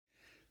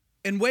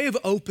In way of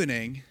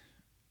opening,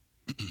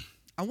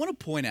 I want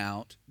to point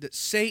out that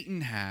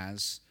Satan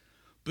has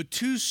but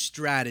two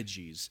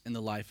strategies in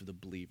the life of the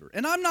believer.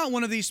 And I'm not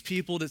one of these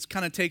people that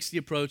kind of takes the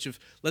approach of,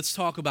 let's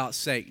talk about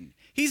Satan.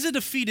 He's a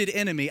defeated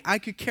enemy. I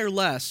could care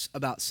less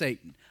about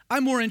Satan.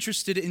 I'm more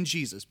interested in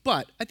Jesus.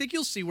 But I think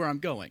you'll see where I'm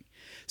going.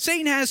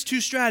 Satan has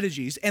two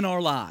strategies in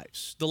our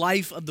lives, the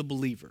life of the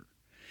believer.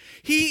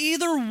 He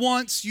either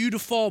wants you to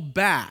fall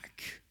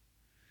back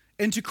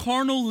into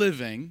carnal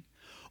living,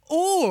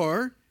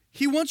 or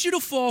he wants you to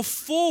fall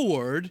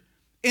forward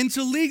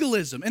into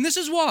legalism. And this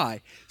is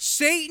why.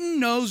 Satan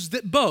knows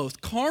that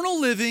both carnal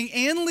living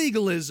and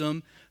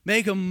legalism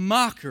make a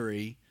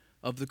mockery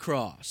of the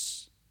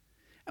cross.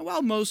 And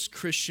while most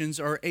Christians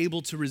are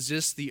able to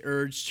resist the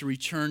urge to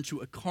return to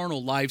a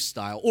carnal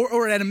lifestyle,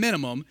 or at a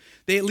minimum,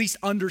 they at least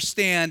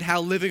understand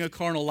how living a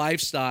carnal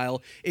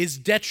lifestyle is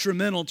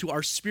detrimental to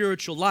our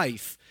spiritual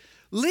life,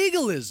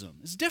 legalism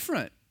is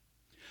different.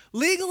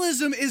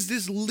 Legalism is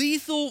this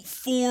lethal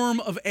form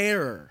of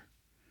error,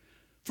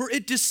 for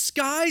it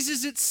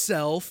disguises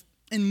itself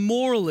in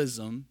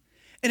moralism,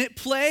 and it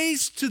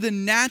plays to the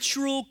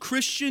natural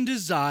Christian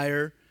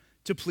desire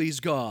to please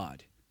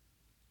God.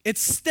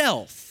 It's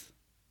stealth.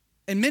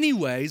 In many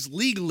ways,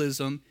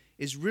 legalism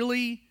is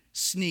really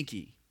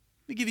sneaky.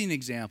 Let me give you an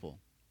example.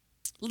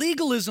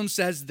 Legalism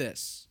says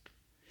this: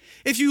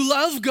 if you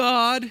love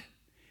God,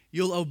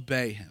 you'll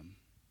obey him.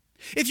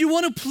 If you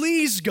want to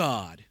please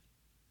God,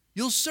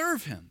 you'll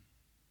serve him.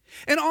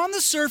 And on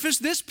the surface,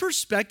 this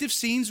perspective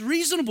seems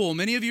reasonable.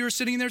 Many of you are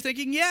sitting there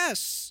thinking,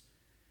 yes.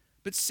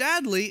 But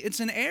sadly, it's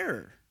an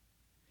error.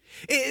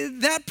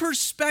 That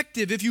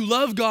perspective, if you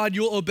love God,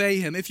 you'll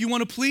obey him. If you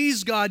want to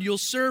please God, you'll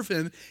serve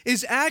him,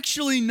 is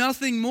actually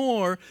nothing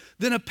more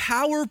than a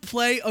power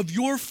play of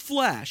your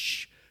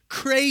flesh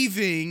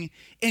craving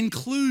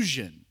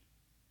inclusion.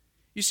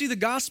 You see, the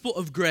gospel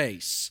of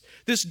grace,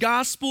 this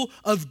gospel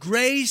of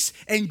grace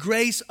and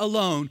grace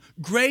alone,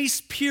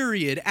 grace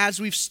period, as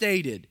we've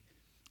stated,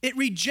 it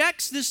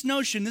rejects this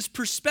notion, this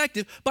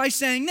perspective, by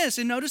saying this,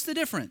 and notice the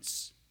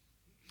difference.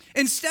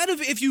 Instead of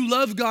if you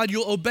love God,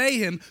 you'll obey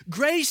him,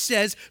 grace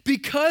says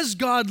because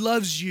God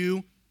loves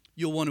you,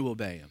 you'll want to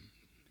obey him.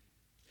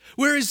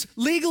 Whereas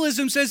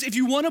legalism says if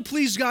you want to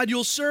please God,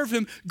 you'll serve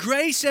him,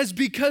 grace says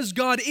because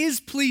God is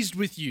pleased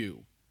with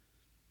you,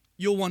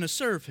 you'll want to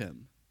serve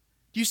him.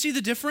 Do you see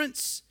the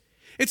difference?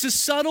 It's a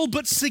subtle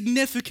but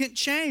significant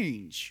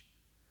change.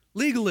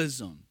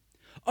 Legalism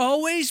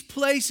always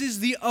places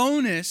the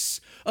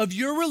onus of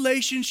your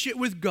relationship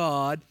with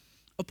God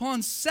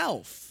upon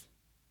self,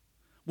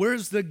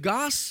 whereas the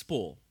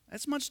gospel,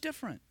 that's much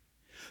different.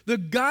 The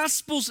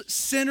gospel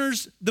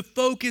centers the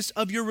focus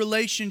of your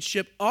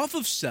relationship off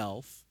of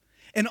self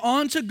and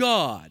onto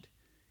God,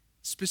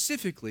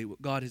 specifically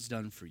what God has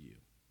done for you.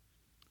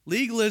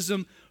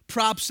 Legalism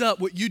props up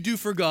what you do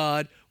for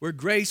God, where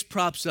grace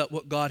props up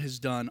what God has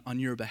done on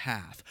your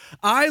behalf.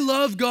 I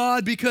love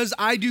God because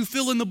I do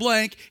fill in the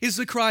blank is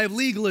the cry of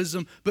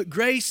legalism, but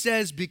grace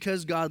says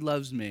because God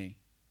loves me,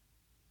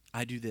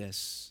 I do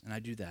this and I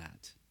do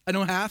that. I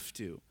don't have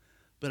to,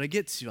 but I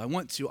get to, I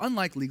want to.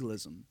 Unlike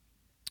legalism,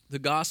 the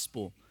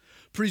gospel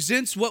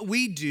presents what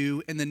we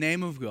do in the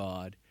name of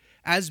God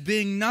as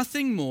being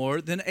nothing more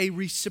than a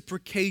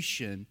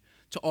reciprocation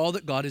to all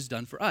that God has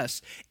done for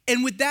us.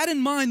 And with that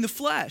in mind, the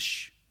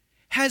flesh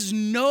has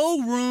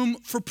no room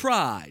for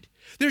pride.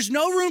 There's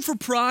no room for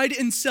pride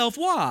in self.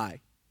 Why?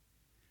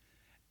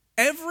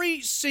 Every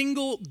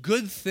single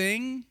good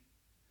thing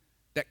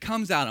that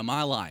comes out of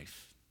my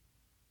life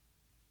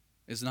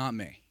is not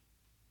me,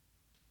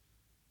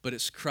 but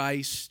it's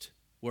Christ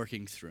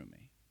working through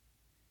me.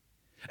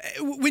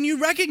 When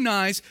you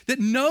recognize that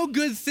no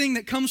good thing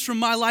that comes from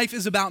my life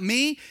is about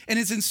me and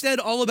is instead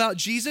all about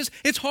Jesus,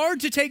 it's hard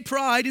to take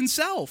pride in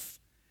self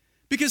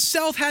because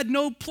self had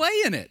no play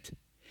in it.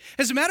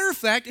 As a matter of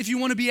fact, if you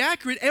want to be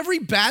accurate, every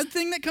bad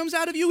thing that comes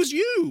out of you is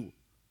you,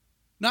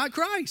 not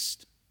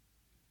Christ.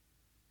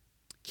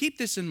 Keep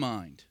this in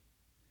mind.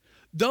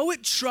 Though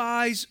it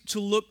tries to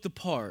look the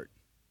part,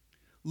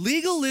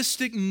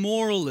 legalistic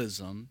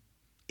moralism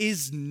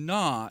is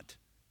not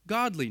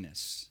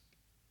godliness.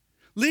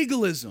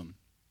 Legalism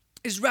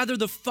is rather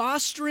the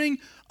fostering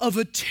of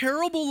a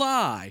terrible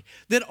lie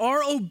that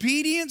our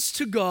obedience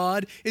to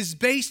God is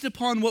based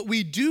upon what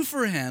we do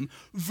for him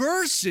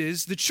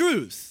versus the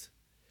truth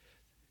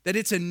that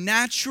it's a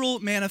natural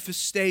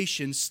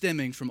manifestation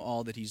stemming from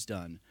all that he's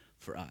done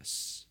for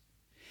us.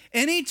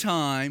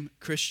 Anytime,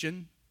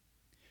 Christian,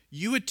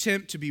 you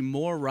attempt to be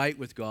more right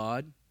with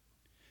God,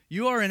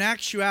 you are in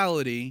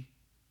actuality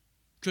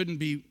couldn't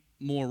be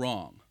more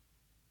wrong.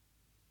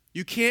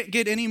 You can't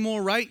get any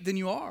more right than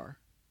you are.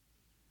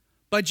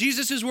 By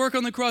Jesus' work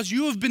on the cross,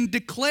 you have been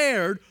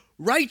declared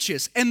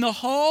righteous in the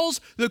halls,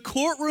 the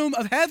courtroom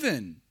of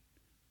heaven.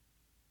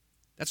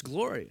 That's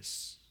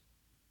glorious.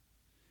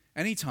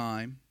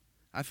 Anytime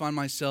I find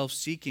myself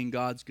seeking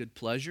God's good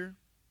pleasure,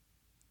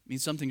 it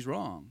means something's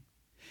wrong.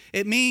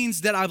 It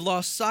means that I've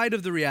lost sight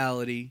of the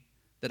reality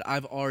that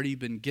I've already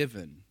been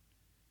given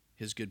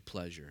his good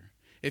pleasure.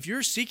 If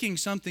you're seeking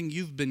something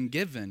you've been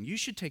given, you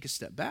should take a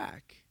step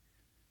back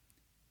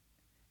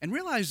and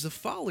realize the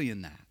folly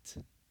in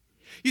that.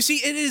 You see,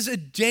 it is a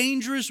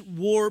dangerous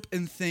warp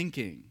in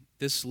thinking,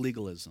 this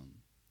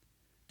legalism,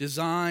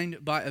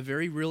 designed by a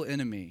very real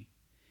enemy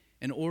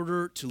in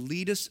order to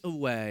lead us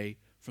away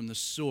from the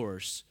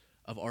source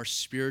of our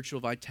spiritual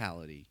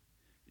vitality,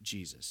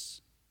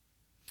 Jesus.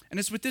 And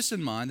it's with this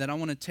in mind that I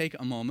want to take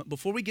a moment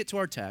before we get to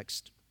our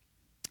text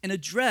and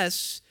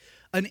address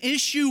an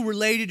issue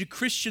related to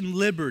Christian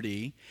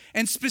liberty,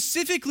 and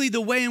specifically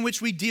the way in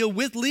which we deal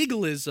with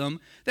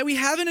legalism that we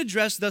haven't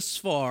addressed thus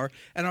far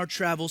in our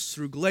travels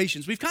through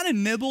Galatians. We've kind of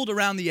nibbled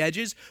around the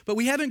edges, but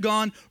we haven't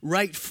gone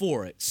right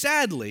for it.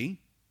 Sadly,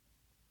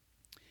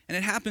 and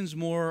it happens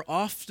more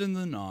often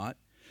than not,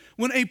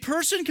 when a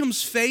person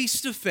comes face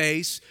to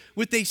face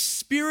with a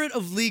spirit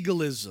of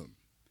legalism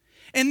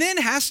and then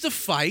has to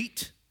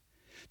fight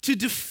to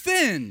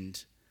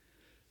defend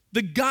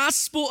the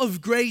gospel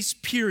of grace,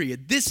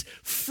 period, this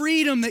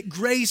freedom that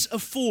grace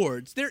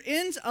affords, there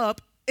ends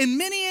up, in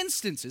many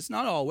instances,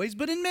 not always,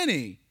 but in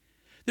many,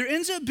 there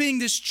ends up being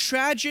this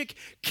tragic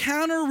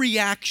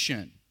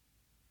counter-reaction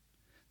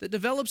that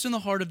develops in the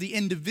heart of the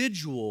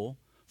individual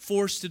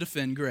forced to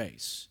defend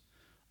grace.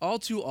 All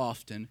too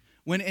often,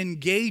 when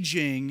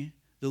engaging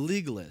the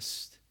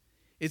legalist,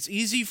 it's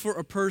easy for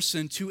a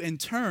person to, in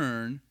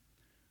turn,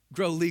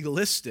 grow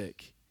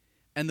legalistic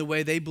and the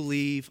way they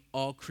believe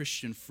all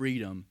Christian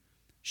freedom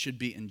should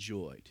be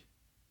enjoyed.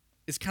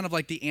 It's kind of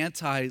like the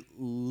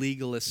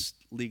anti-legalist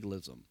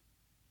legalism.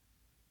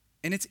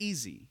 And it's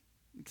easy.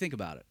 Think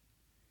about it.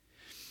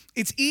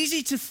 It's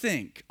easy to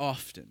think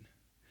often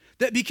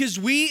that because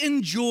we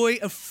enjoy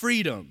a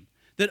freedom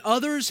that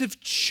others have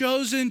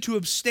chosen to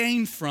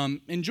abstain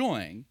from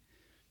enjoying,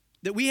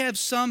 that we have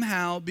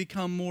somehow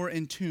become more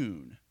in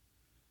tune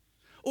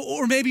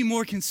or maybe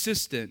more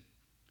consistent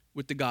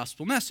with the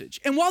gospel message.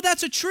 And while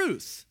that's a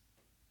truth,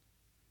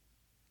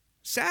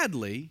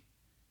 sadly,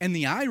 and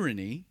the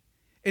irony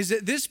is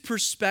that this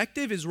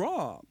perspective is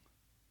wrong.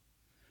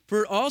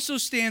 For it also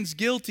stands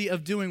guilty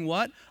of doing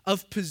what?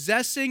 Of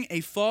possessing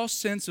a false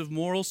sense of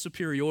moral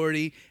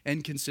superiority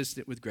and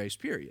consistent with grace,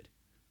 period.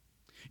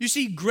 You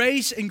see,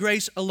 grace and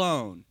grace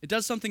alone, it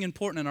does something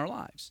important in our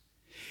lives.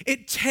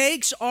 It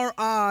takes our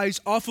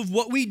eyes off of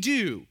what we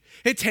do.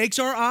 It takes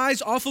our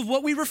eyes off of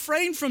what we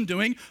refrain from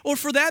doing, or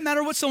for that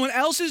matter, what someone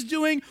else is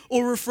doing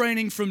or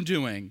refraining from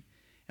doing.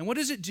 And what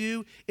does it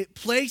do? It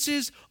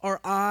places our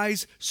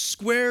eyes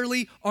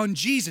squarely on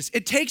Jesus.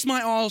 It takes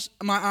my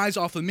eyes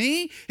off of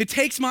me. It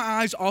takes my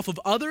eyes off of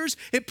others.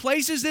 It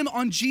places them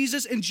on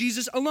Jesus and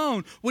Jesus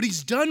alone, what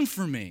he's done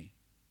for me.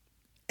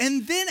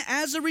 And then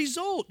as a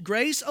result,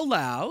 grace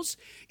allows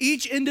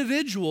each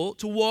individual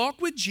to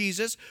walk with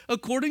Jesus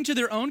according to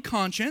their own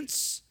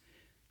conscience,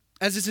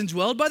 as it's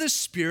indwelled by the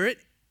Spirit,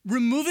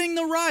 removing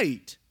the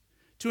right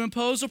to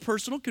impose a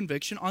personal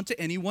conviction onto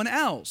anyone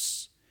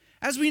else.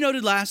 As we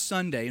noted last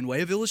Sunday, in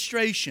way of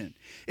illustration,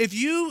 if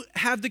you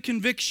have the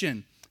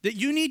conviction that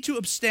you need to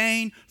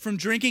abstain from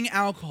drinking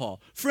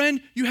alcohol,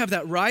 friend, you have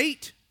that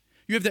right,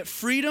 you have that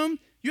freedom,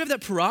 you have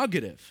that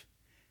prerogative.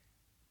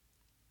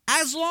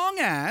 As long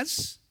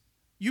as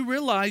you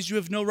realize you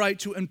have no right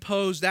to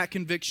impose that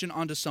conviction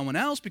onto someone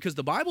else, because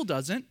the Bible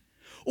doesn't,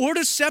 or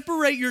to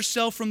separate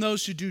yourself from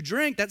those who do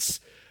drink, that's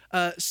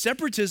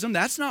separatism,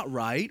 that's not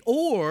right,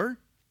 or,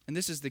 and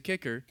this is the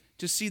kicker,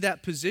 to see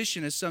that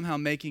position as somehow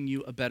making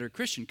you a better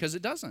Christian, because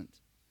it doesn't.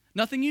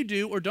 Nothing you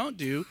do or don't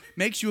do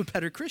makes you a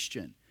better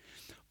Christian.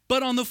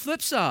 But on the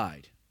flip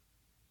side,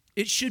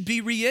 it should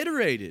be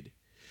reiterated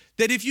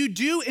that if you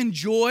do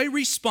enjoy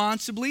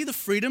responsibly the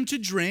freedom to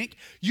drink,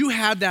 you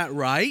have that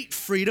right,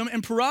 freedom,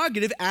 and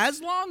prerogative,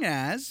 as long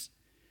as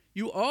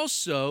you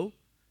also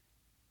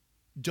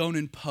don't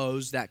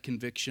impose that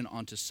conviction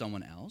onto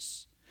someone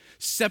else,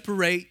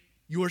 separate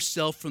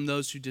yourself from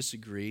those who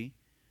disagree,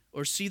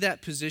 or see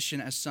that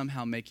position as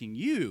somehow making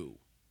you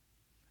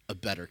a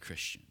better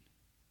Christian.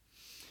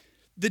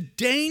 The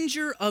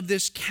danger of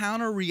this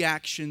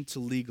counter-reaction to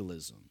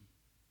legalism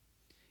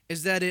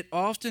is that it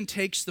often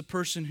takes the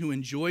person who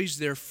enjoys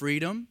their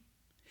freedom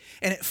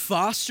and it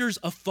fosters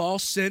a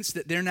false sense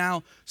that they're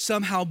now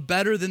somehow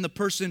better than the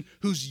person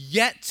who's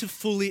yet to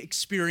fully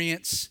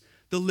experience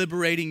the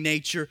liberating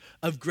nature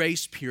of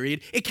grace,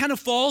 period. It kind of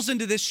falls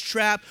into this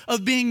trap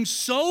of being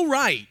so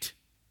right,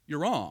 you're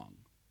wrong.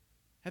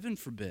 Heaven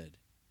forbid.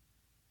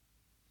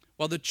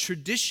 While the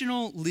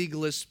traditional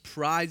legalists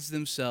prides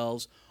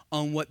themselves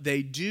on what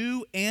they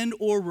do and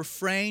or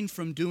refrain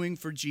from doing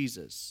for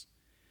Jesus,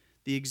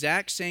 the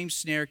exact same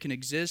snare can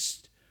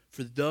exist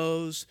for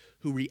those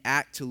who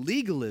react to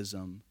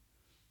legalism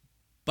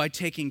by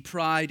taking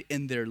pride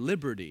in their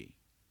liberty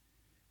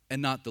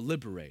and not the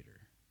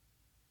liberator.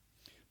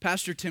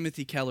 Pastor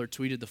Timothy Keller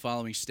tweeted the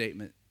following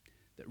statement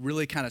that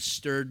really kind of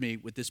stirred me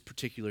with this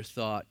particular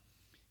thought.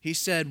 He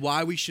said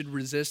why we should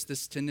resist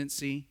this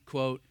tendency,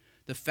 quote,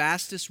 "The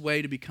fastest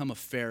way to become a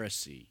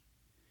Pharisee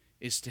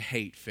is to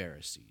hate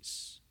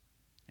Pharisees."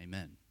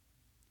 Amen.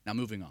 Now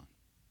moving on.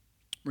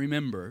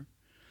 Remember,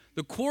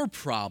 the core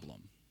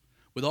problem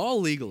with all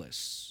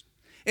legalists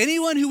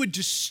Anyone who would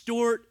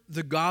distort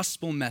the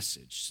gospel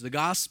message, the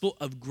gospel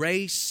of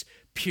grace,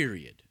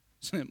 period.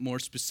 More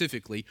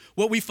specifically,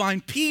 what we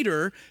find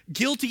Peter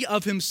guilty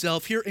of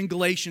himself here in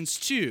Galatians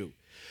 2.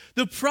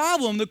 The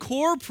problem, the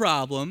core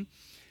problem,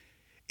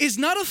 is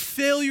not a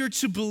failure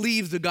to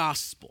believe the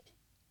gospel,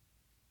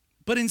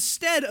 but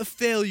instead a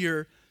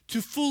failure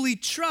to fully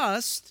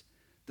trust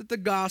that the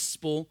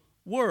gospel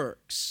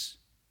works.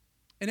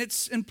 And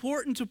it's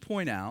important to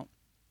point out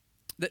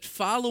that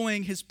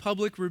following his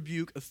public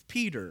rebuke of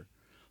Peter,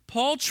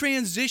 Paul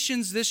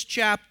transitions this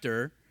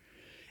chapter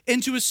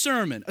into a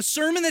sermon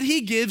that he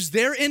gives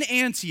there in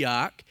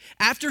Antioch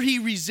after he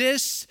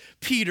resists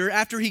Peter,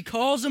 after he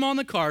calls him on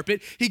the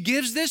carpet. He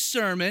gives this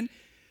sermon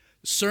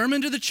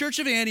to the church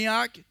of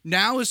Antioch,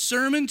 now a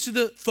sermon to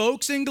the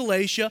folks in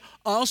Galatia,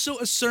 also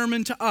a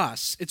sermon to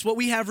us. It's what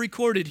we have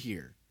recorded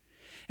here.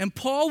 And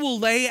Paul will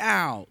lay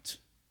out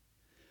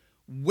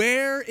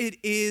where it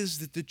is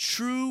that the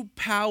true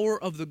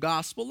power of the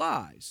gospel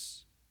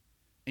lies.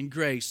 In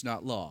grace,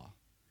 not law.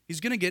 He's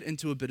going to get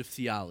into a bit of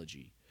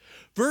theology.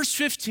 Verse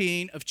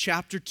 15 of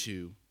chapter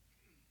 2,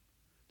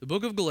 the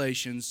book of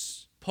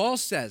Galatians, Paul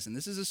says, and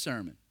this is a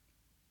sermon,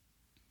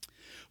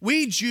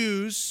 "We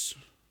Jews,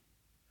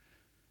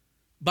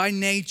 by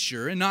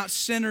nature and not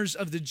sinners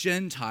of the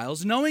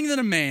Gentiles, knowing that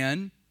a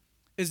man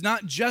is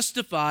not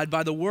justified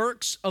by the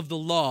works of the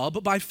law,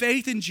 but by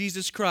faith in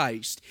Jesus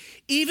Christ.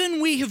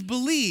 Even we have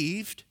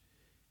believed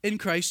in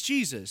Christ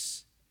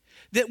Jesus,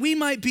 that we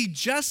might be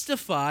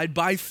justified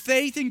by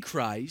faith in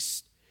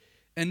Christ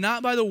and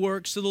not by the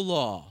works of the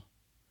law.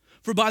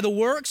 For by the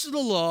works of the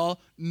law,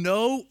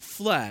 no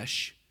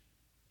flesh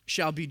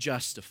shall be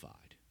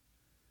justified."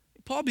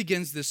 Paul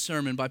begins this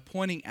sermon by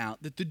pointing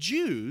out that the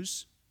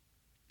Jews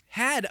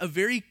had a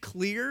very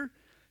clear,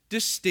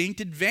 distinct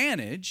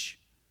advantage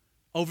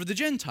over the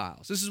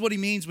Gentiles. This is what he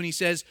means when he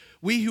says,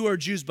 "We who are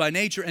Jews by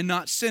nature and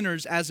not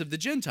sinners as of the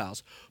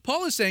Gentiles."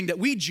 Paul is saying that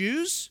we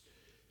Jews,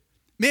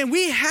 man,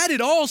 we had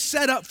it all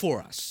set up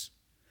for us.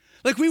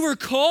 Like we were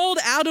called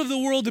out of the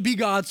world to be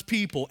God's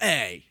people,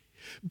 A.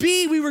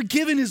 B, we were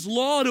given his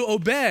law to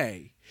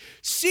obey.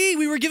 C,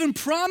 we were given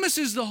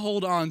promises to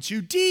hold on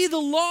to. D, the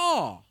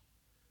law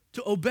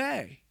to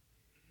obey.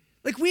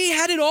 Like we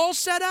had it all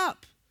set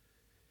up.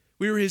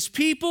 We were his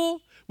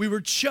people. We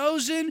were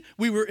chosen.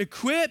 We were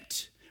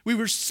equipped. We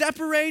were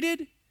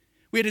separated.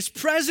 We had his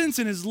presence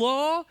and his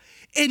law.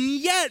 And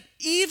yet,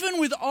 even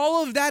with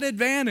all of that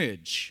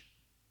advantage,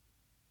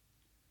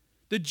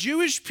 the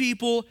Jewish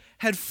people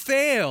had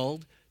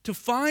failed to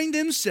find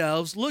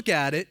themselves, look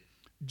at it,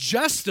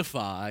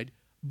 justified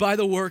by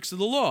the works of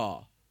the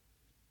law.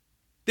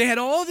 They had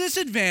all this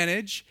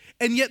advantage,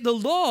 and yet the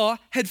law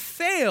had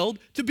failed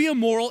to be a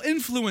moral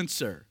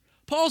influencer.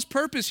 Paul's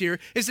purpose here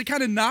is to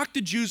kind of knock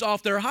the Jews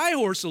off their high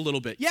horse a little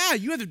bit. Yeah,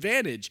 you have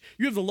advantage.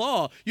 You have the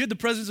law. You have the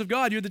presence of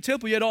God. You have the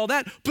temple. You had all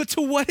that. But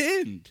to what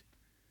end?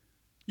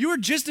 You are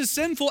just as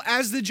sinful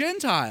as the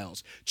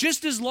Gentiles,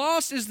 just as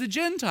lost as the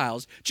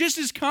Gentiles, just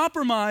as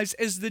compromised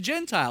as the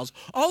Gentiles.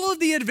 All of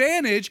the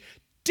advantage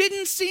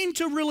didn't seem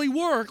to really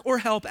work or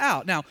help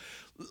out. Now,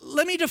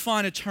 let me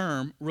define a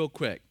term real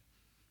quick,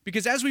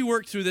 because as we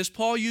work through this,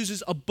 Paul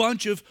uses a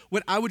bunch of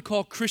what I would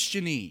call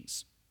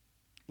Christianese,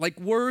 like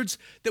words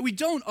that we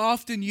don't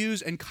often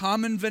use in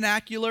common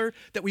vernacular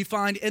that we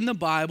find in the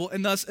Bible,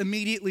 and thus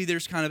immediately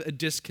there's kind of a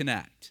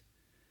disconnect.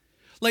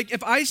 Like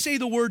if I say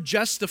the word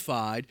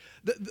justified,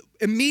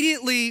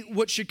 immediately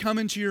what should come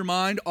into your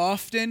mind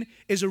often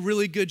is a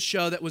really good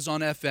show that was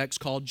on FX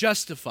called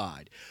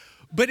Justified.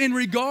 But in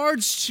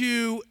regards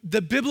to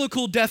the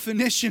biblical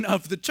definition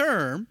of the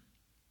term,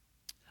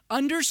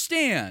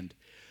 understand,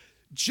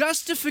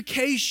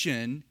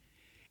 justification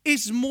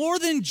is more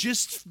than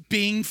just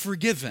being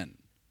forgiven.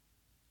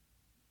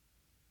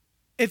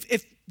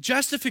 If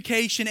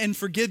justification and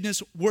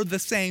forgiveness were the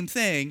same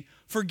thing,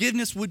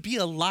 forgiveness would be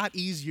a lot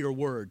easier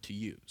word to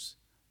use.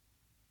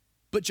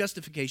 But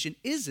justification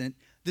isn't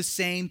the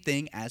same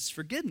thing as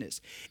forgiveness.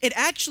 It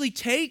actually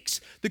takes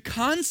the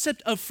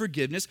concept of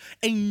forgiveness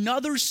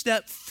another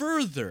step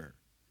further.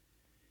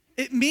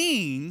 It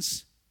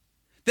means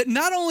that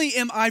not only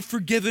am I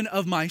forgiven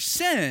of my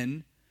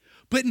sin,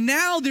 but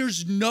now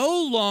there's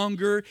no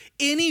longer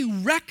any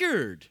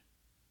record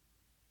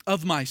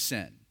of my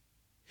sin.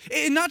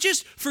 It not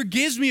just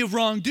forgives me of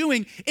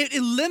wrongdoing, it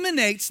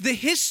eliminates the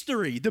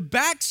history, the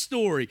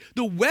backstory,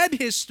 the web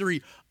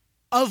history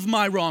of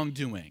my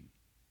wrongdoing.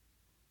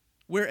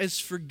 Whereas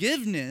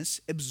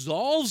forgiveness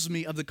absolves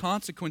me of the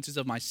consequences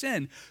of my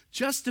sin,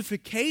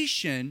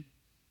 justification,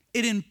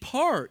 it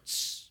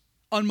imparts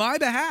on my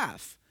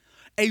behalf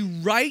a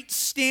right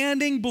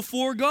standing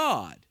before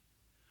God.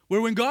 Where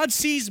when God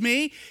sees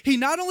me, he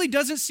not only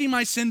doesn't see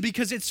my sin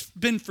because it's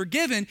been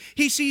forgiven,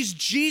 he sees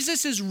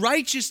Jesus'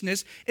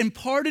 righteousness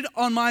imparted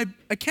on my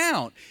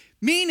account.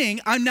 Meaning,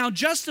 I'm now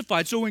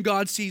justified. So when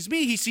God sees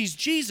me, he sees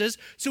Jesus,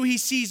 so he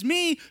sees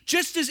me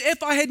just as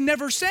if I had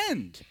never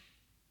sinned.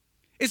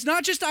 It's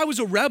not just I was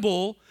a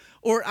rebel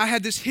or I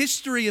had this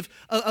history of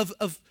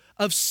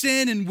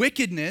sin and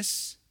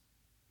wickedness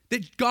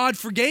that God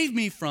forgave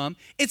me from.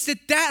 It's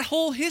that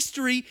whole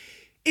history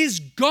is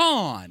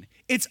gone.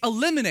 It's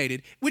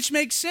eliminated, which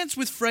makes sense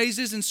with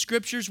phrases and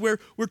scriptures where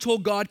we're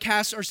told God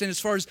casts our sin as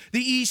far as the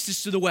east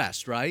is to the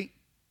west, right?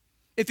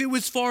 If it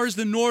was as far as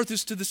the north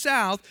is to the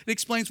south, it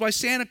explains why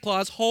Santa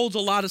Claus holds a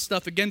lot of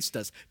stuff against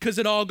us, because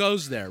it all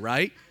goes there,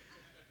 right?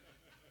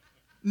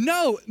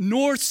 No,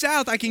 north,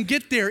 south, I can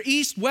get there.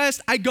 East,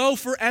 west, I go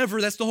forever.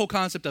 That's the whole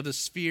concept of the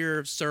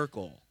sphere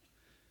circle.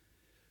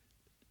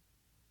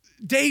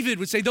 David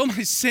would say, though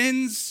my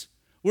sins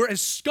were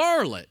as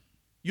scarlet,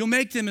 you'll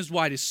make them as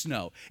white as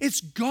snow.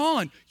 It's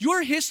gone.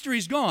 Your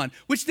history's gone,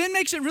 which then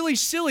makes it really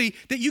silly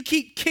that you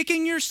keep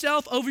kicking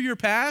yourself over your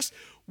past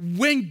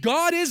when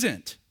God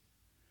isn't,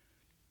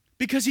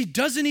 because he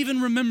doesn't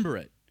even remember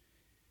it.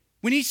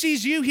 When he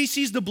sees you, he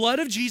sees the blood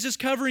of Jesus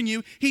covering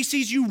you. He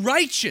sees you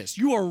righteous.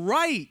 You are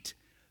right.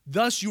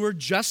 Thus, you are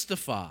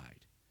justified.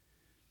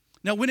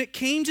 Now, when it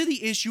came to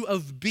the issue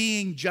of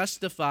being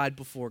justified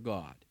before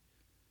God,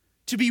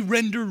 to be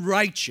rendered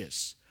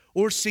righteous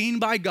or seen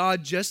by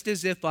God just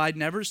as if I'd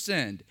never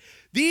sinned,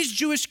 these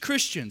Jewish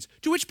Christians,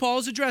 to which Paul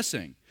is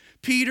addressing,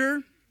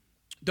 Peter,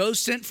 those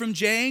sent from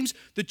James,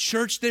 the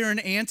church there in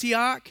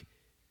Antioch,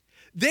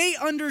 they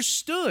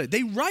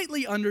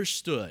rightly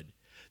understood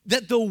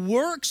that the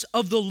works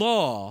of the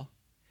law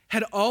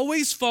had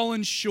always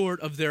fallen short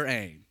of their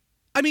aim.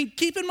 I mean,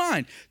 keep in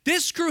mind,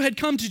 this crew had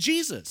come to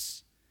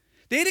Jesus.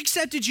 They had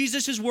accepted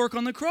Jesus' work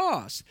on the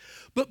cross.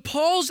 But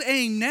Paul's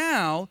aim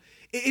now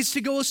is to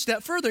go a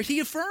step further.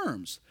 He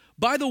affirms,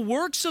 by the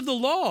works of the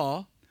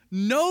law,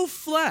 no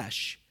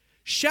flesh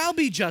shall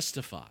be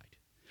justified.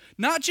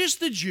 Not just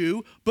the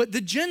Jew, but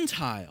the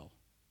Gentile.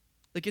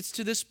 Like, it's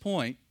to this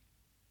point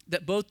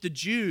that both the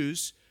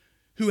Jews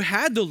who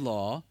had the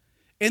law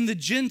and the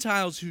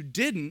Gentiles who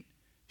didn't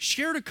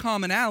shared a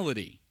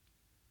commonality.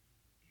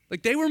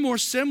 Like, they were more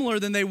similar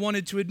than they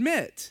wanted to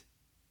admit.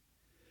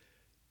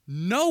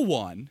 No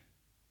one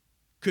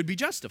could be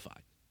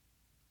justified.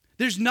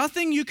 There's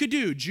nothing you could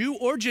do, Jew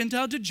or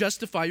Gentile, to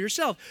justify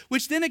yourself,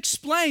 which then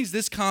explains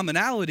this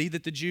commonality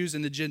that the Jews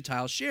and the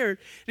Gentiles shared.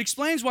 It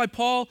explains why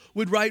Paul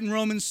would write in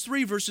Romans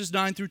 3, verses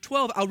 9 through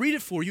 12. I'll read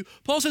it for you.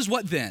 Paul says,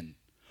 what then?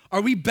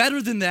 Are we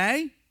better than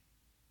they?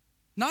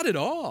 Not at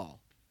all.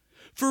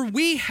 For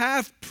we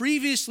have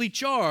previously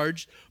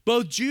charged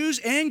both Jews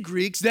and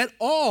Greeks that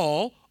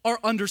all are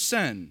under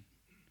sin.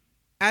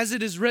 As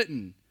it is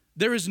written,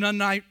 there is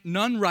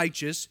none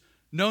righteous,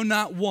 no,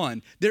 not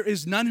one. There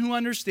is none who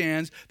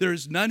understands. There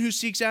is none who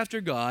seeks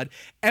after God.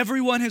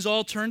 Everyone has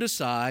all turned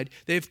aside.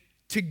 They've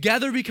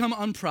together become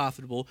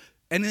unprofitable.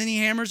 And then he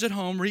hammers it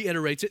home,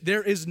 reiterates it.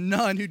 There is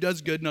none who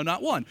does good, no,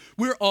 not one.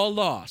 We're all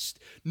lost.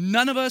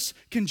 None of us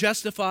can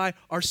justify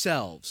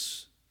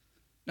ourselves.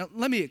 Now,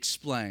 let me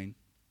explain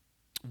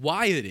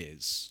why it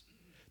is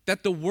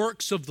that the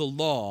works of the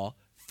law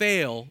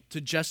fail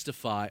to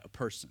justify a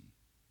person.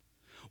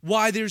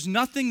 Why there's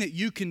nothing that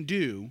you can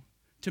do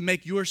to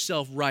make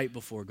yourself right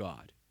before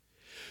God.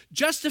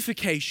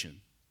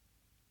 Justification,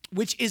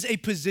 which is a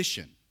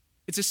position,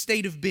 it's a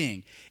state of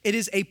being. It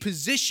is a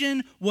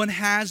position one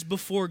has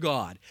before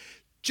God.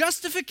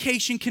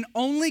 Justification can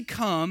only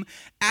come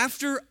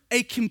after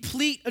a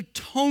complete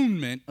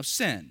atonement of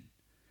sin.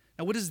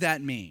 Now, what does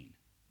that mean?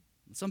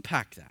 Let's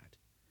unpack that.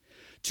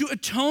 To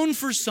atone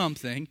for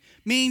something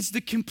means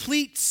the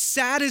complete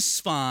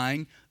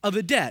satisfying of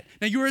a debt.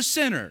 Now, you're a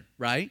sinner,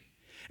 right?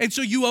 And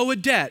so you owe a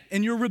debt.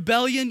 In your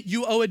rebellion,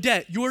 you owe a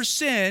debt. Your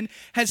sin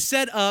has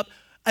set up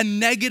a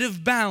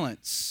negative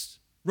balance.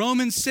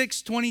 Romans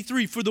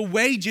 6:23, for the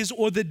wages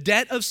or the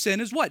debt of sin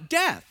is what?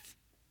 Death.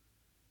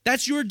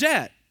 That's your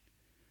debt.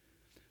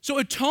 So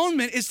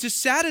atonement is to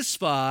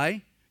satisfy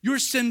your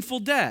sinful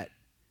debt.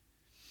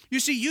 You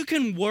see, you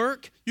can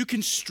work, you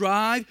can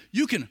strive,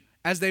 you can,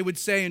 as they would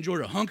say in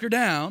Georgia, hunker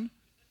down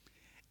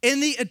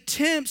in the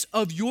attempts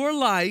of your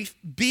life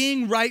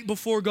being right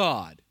before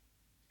God.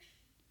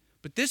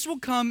 But this will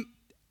come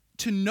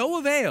to no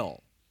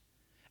avail,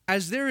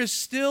 as there is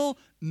still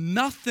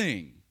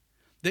nothing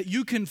that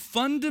you can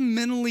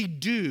fundamentally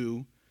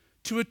do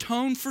to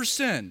atone for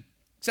sin,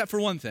 except for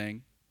one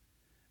thing,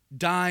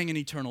 dying an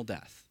eternal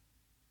death.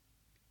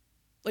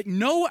 Like,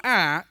 no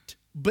act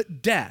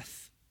but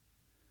death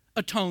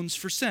atones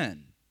for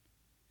sin.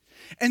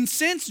 And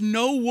since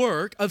no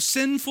work of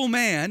sinful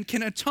man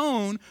can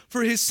atone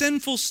for his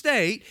sinful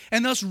state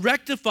and thus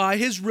rectify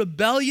his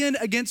rebellion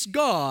against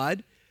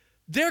God,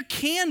 there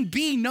can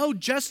be no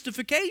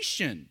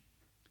justification,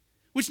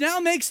 which now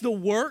makes the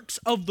works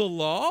of the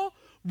law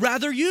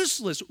rather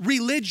useless,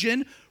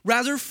 religion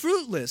rather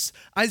fruitless.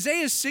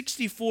 Isaiah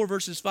 64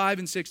 verses 5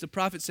 and 6, the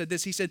prophet said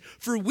this. He said,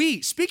 for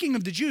we, speaking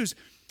of the Jews,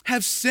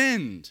 have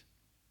sinned.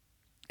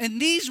 In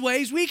these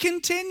ways we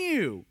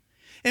continue.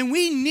 And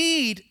we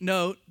need,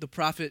 note, the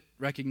prophet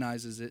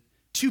recognizes it,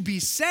 to be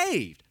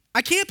saved.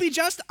 I can't be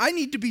just, I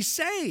need to be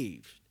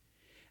saved.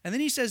 And then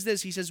he says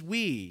this, he says,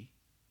 we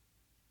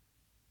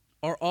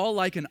are all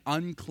like an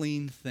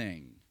unclean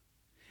thing,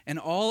 and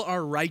all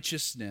our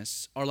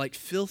righteousness are like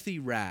filthy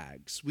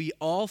rags. We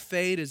all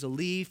fade as a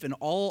leaf, and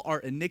all our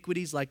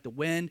iniquities like the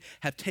wind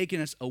have taken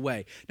us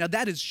away. Now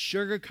that is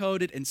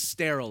sugar-coated and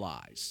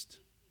sterilized.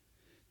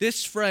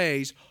 This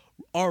phrase,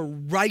 our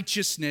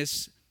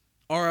righteousness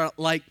are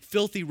like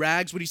filthy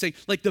rags. What do you say?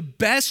 Like the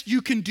best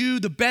you can do,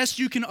 the best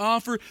you can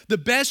offer, the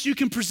best you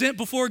can present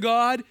before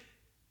God,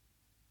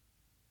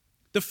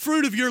 the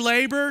fruit of your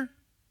labor,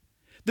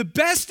 the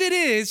best it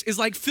is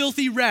like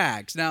filthy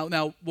rags.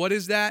 Now, what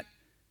is that?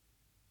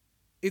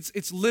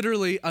 It's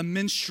literally a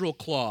menstrual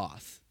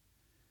cloth.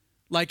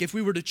 Like if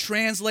we were to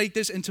translate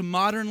this into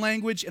modern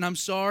language, and I'm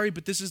sorry,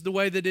 but this is the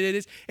way that it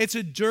is, it's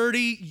a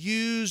dirty,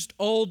 used,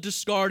 old,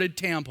 discarded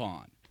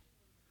tampon.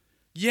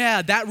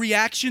 Yeah, that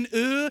reaction,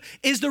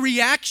 is the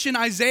reaction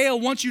Isaiah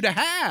wants you to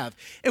have.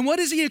 And what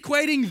is he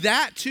equating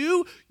that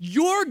to?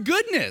 Your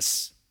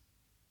goodness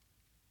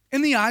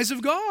in the eyes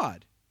of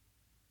God.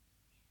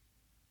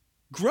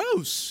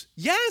 Gross.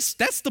 Yes,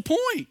 that's the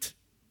point.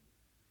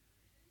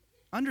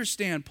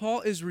 Understand,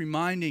 Paul is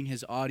reminding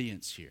his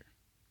audience here,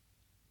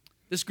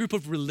 this group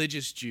of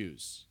religious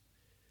Jews,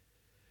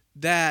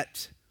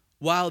 that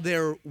while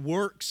their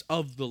works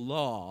of the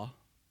law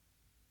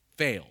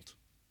failed,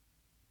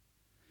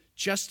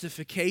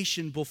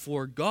 justification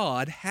before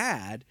God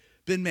had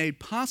been made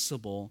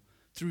possible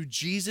through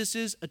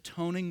Jesus'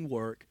 atoning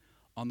work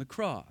on the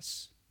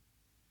cross.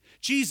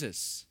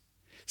 Jesus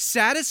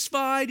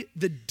satisfied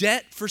the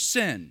debt for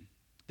sin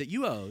that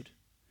you owed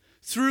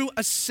through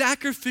a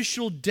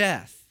sacrificial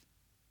death,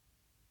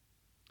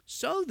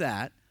 so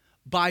that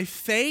by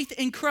faith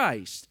in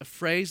Christ, a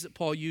phrase that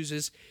Paul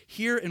uses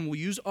here and will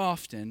use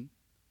often,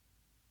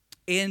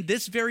 in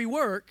this very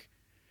work,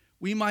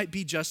 we might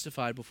be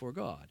justified before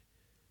God.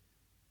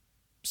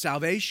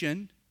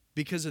 Salvation,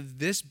 because of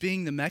this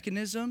being the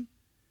mechanism,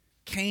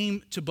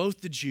 came to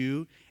both the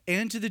Jew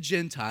and to the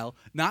Gentile,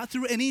 not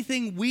through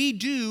anything we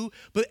do,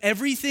 but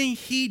everything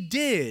he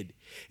did.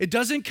 It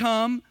doesn't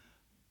come,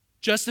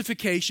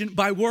 justification,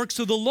 by works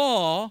of the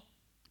law,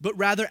 but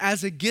rather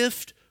as a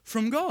gift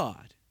from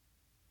God.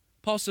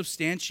 Paul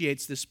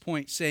substantiates this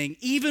point saying,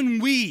 even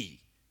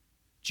we,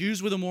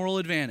 Jews with a moral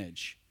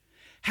advantage,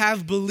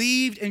 have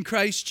believed in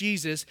Christ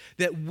Jesus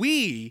that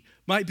we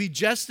might be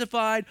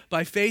justified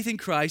by faith in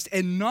Christ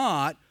and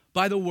not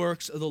by the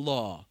works of the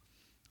law.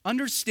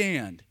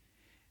 Understand,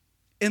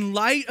 in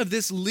light of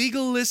this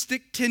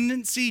legalistic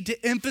tendency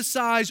to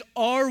emphasize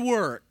our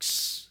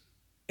works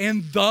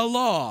and the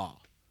law,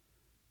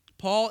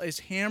 Paul is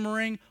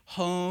hammering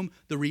home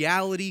the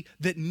reality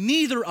that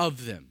neither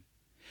of them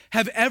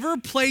have ever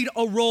played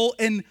a role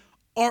in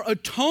our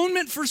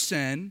atonement for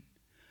sin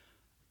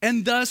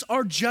and thus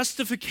our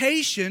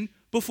justification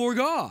before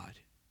God.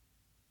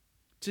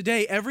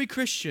 Today, every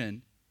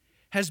Christian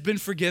has been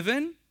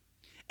forgiven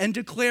and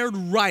declared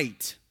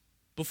right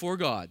before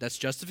God. That's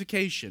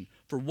justification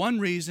for one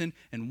reason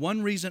and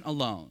one reason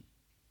alone: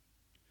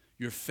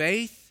 your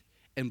faith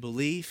and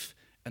belief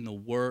in the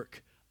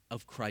work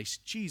of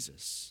Christ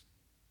Jesus.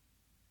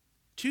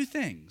 Two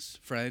things,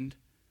 friend,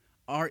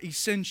 are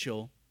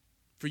essential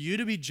for you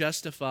to be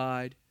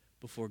justified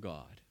before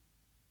God.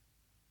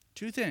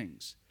 Two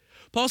things.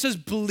 Paul says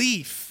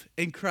belief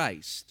in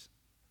Christ.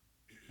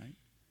 Right?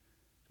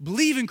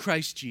 Believe in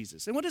Christ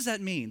Jesus. And what does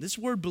that mean? This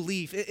word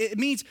belief, it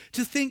means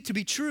to think to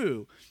be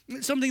true.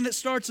 It's something that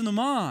starts in the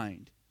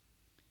mind.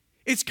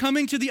 It's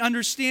coming to the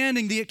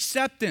understanding, the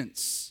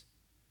acceptance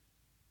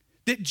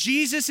that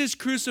Jesus'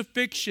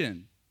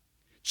 crucifixion,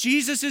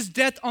 Jesus'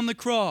 death on the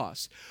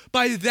cross,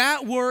 by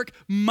that work,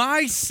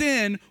 my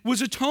sin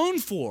was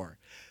atoned for.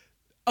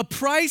 A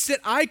price that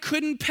I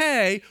couldn't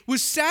pay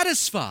was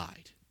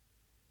satisfied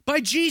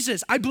by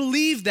Jesus. I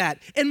believe that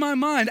in my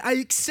mind. I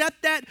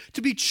accept that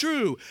to be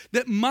true,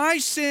 that my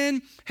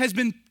sin has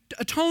been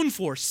atoned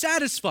for,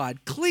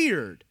 satisfied,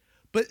 cleared.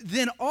 But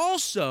then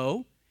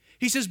also,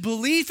 he says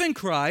belief in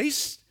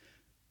Christ,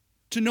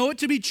 to know it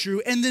to be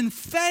true, and then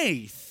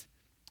faith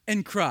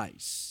in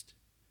Christ.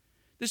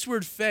 This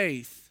word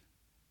faith,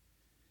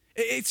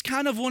 it's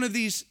kind of one of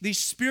these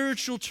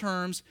spiritual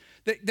terms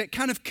that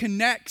kind of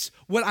connects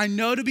what I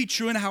know to be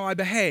true and how I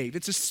behave.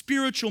 It's a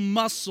spiritual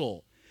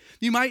muscle.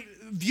 You might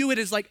view it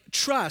as like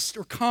trust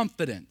or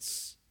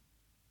confidence.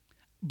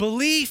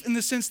 Belief in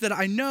the sense that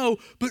I know,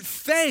 but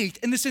faith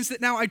in the sense that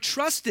now I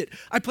trust it.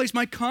 I place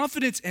my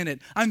confidence in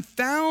it. I'm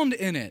found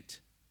in it.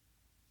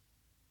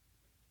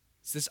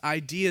 It's this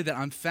idea that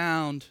I'm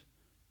found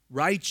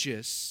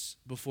righteous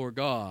before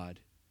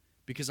God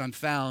because I'm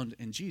found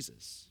in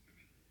Jesus.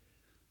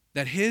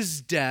 That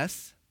his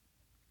death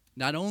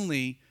not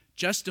only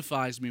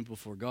justifies me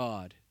before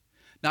God,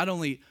 not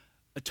only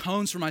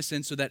atones for my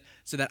sins so that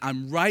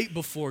I'm right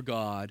before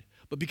God,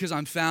 but because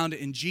I'm found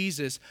in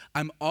Jesus,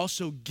 I'm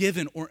also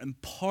given or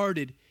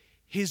imparted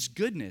his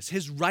goodness,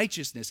 his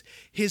righteousness,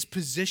 his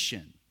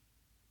position.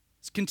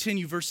 Let's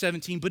continue verse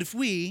 17. But if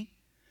we,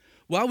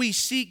 while we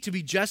seek to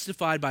be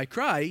justified by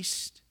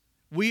Christ,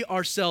 we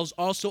ourselves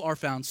also are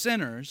found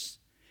sinners,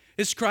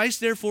 is Christ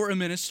therefore a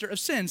minister of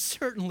sin?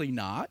 Certainly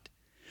not.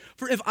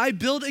 For if I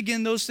build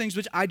again those things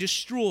which I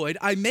destroyed,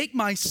 I make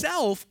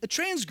myself a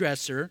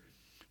transgressor.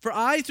 For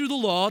I, through the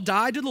law,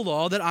 died to the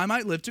law that I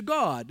might live to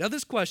God. Now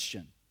this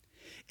question,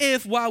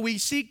 if while we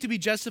seek to be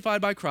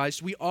justified by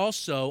Christ, we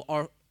ourselves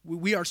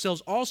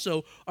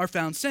also are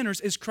found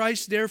sinners, is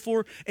Christ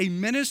therefore a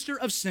minister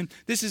of sin?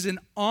 This is an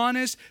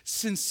honest,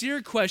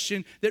 sincere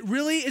question that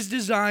really is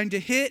designed to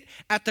hit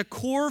at the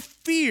core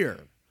fear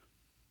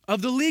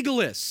of the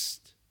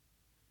legalist.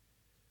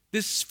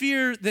 This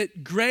fear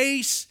that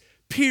grace,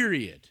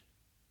 period,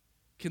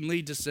 can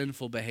lead to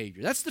sinful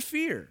behavior. That's the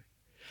fear.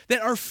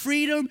 That our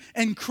freedom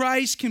in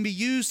Christ can be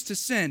used to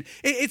sin.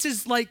 It's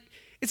as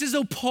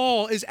though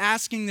Paul is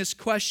asking this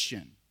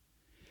question,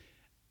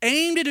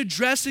 aimed at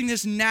addressing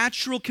this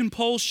natural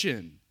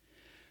compulsion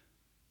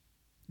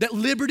that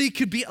liberty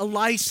could be a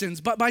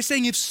license, but by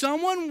saying if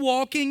someone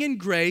walking in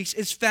grace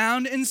is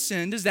found in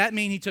sin, does that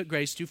mean he took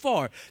grace too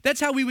far?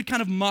 That's how we would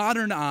kind of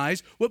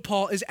modernize what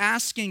Paul is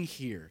asking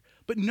here.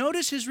 But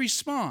notice his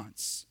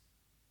response.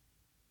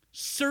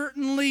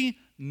 Certainly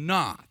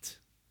not.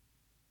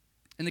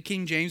 In the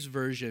King James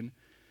Version,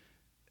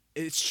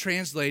 it's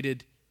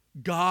translated,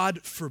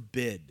 God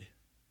forbid.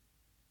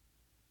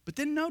 But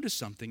then notice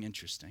something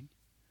interesting.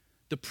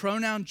 The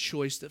pronoun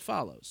choice that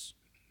follows.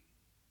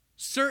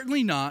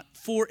 Certainly not,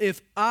 for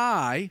if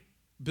I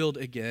build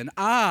again,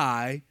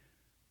 I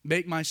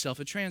make myself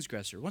a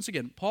transgressor. Once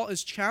again, Paul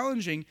is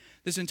challenging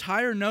this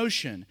entire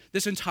notion,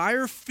 this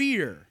entire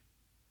fear,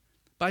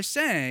 by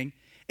saying,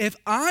 if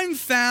I'm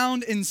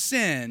found in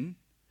sin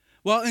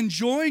while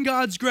enjoying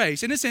God's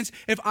grace, in a sense,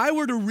 if I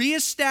were to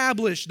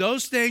reestablish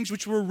those things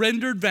which were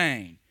rendered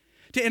vain,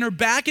 to enter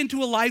back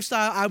into a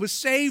lifestyle I was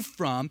saved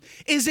from,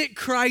 is it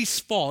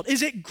Christ's fault?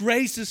 Is it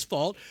grace's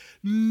fault?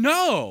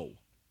 No.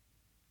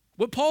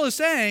 What Paul is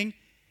saying,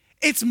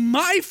 it's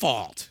my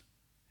fault.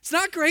 It's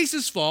not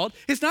grace's fault.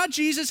 It's not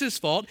Jesus'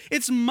 fault.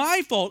 It's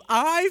my fault.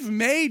 I've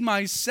made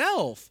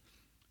myself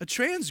a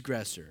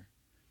transgressor.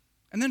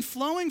 And then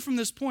flowing from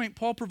this point,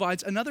 Paul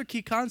provides another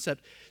key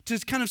concept to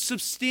kind of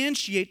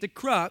substantiate the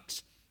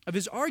crux of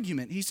his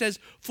argument. He says,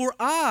 for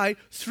I,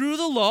 through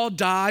the law,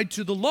 died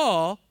to the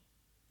law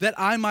that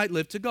I might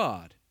live to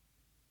God.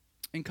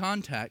 In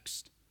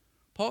context,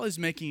 Paul is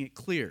making it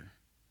clear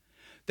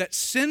that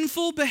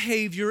sinful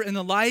behavior in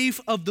the life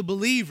of the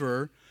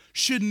believer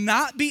should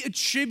not be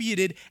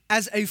attributed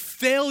as a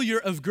failure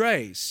of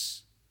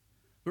grace,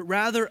 but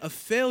rather a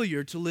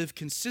failure to live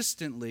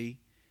consistently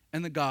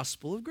in the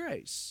gospel of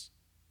grace.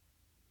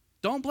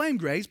 Don't blame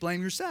grace,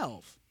 blame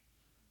yourself.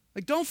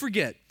 Don't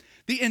forget,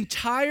 the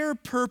entire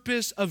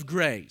purpose of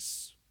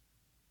grace,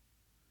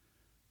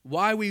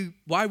 why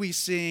we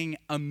sing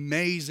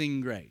Amazing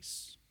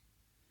Grace,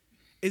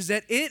 is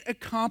that it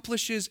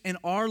accomplishes in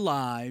our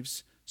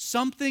lives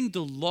something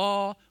the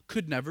law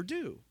could never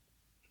do.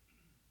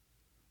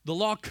 The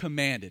law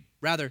commanded,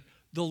 rather,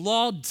 the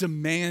law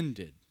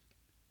demanded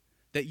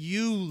that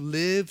you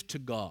live to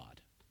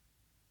God.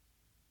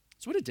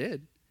 That's what it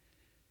did.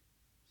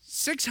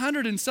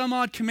 600 and some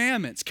odd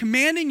commandments,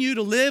 commanding you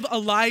to live a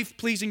life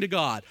pleasing to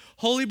God,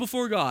 holy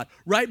before God,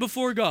 right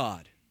before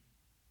God.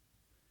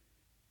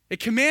 It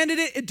commanded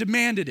it, it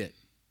demanded it.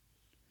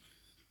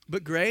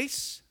 But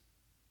grace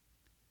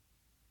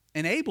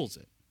enables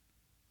it.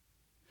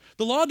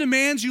 The law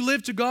demands you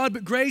live to God,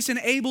 but grace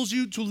enables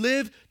you to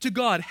live to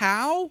God.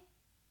 How?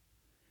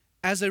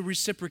 As a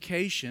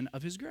reciprocation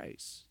of His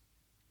grace,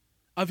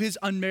 of His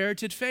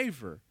unmerited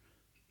favor,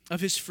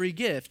 of His free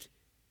gift.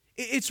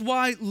 It's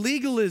why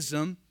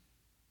legalism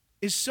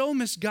is so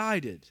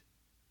misguided.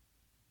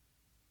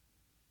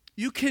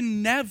 You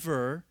can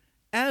never,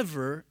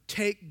 ever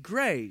take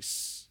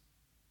grace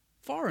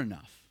far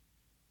enough.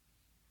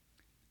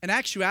 In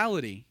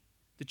actuality,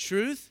 the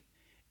truth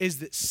is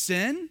that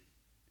sin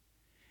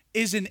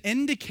is an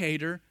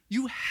indicator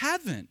you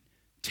haven't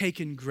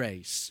taken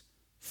grace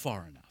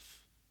far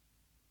enough.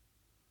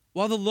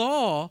 While the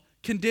law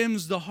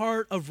condemns the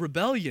heart of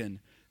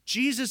rebellion,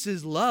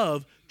 Jesus'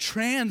 love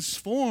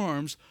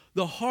transforms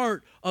the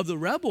heart of the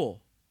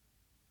rebel.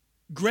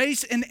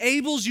 Grace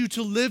enables you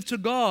to live to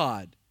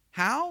God.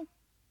 How?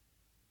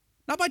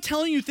 Not by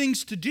telling you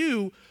things to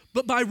do,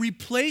 but by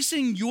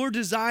replacing your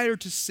desire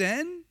to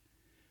sin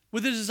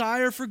with a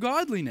desire for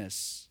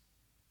godliness.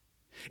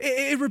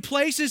 It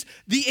replaces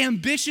the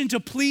ambition to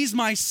please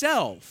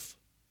myself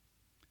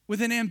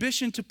with an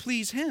ambition to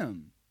please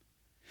Him.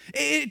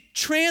 It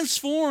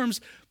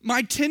transforms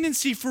my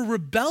tendency for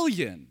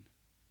rebellion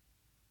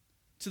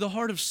to the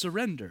heart of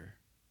surrender.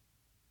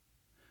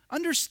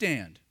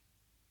 Understand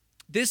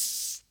this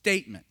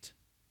statement.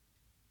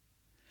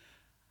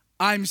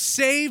 I'm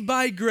saved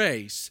by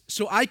grace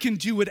so I can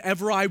do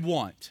whatever I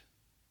want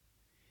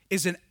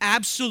is an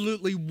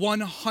absolutely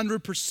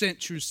 100%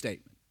 true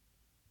statement.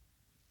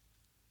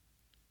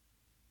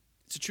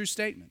 It's a true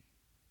statement.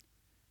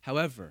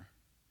 However,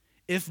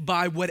 if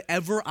by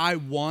whatever I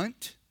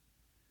want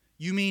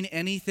you mean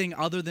anything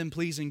other than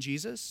pleasing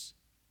Jesus,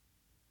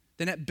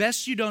 then at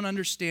best you don't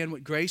understand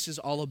what grace is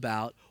all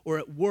about, or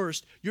at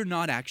worst, you're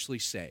not actually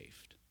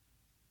saved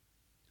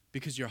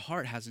because your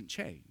heart hasn't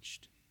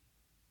changed.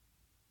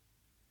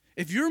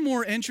 if you're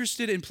more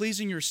interested in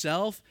pleasing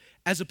yourself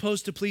as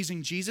opposed to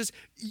pleasing Jesus,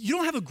 you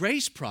don't have a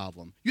grace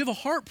problem. You have a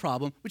heart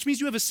problem, which means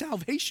you have a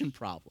salvation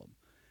problem,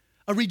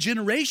 a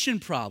regeneration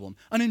problem,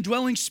 an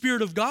indwelling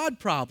Spirit of God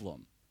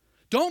problem.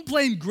 Don't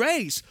blame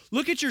grace.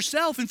 Look at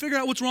yourself and figure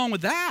out what's wrong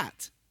with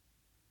that.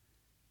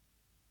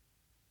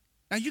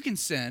 Now, you can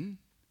sin,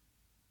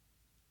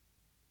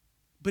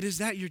 but is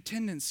that your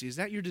tendency? Is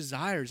that your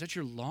desire? Is that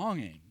your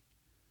longing?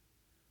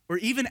 Or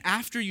even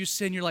after you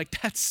sin, you're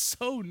like, that's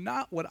so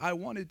not what I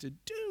wanted to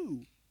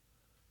do.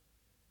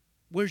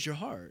 Where's your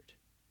heart?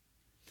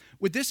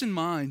 With this in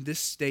mind, this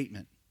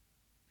statement,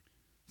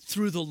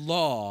 through the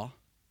law,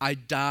 I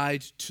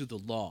died to the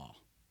law,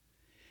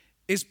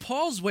 is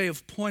Paul's way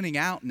of pointing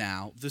out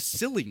now the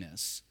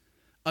silliness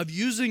of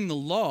using the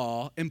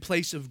law in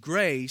place of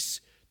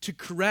grace to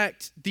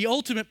correct the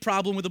ultimate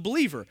problem with a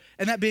believer,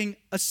 and that being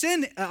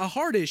a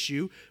heart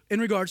issue in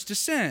regards to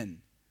sin.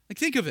 Like,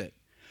 think of it.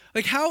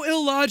 Like, how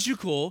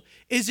illogical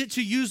is it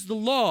to use the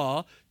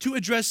law to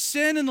address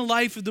sin in the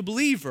life of the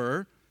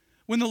believer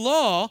when the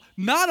law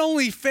not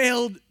only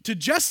failed to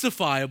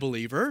justify a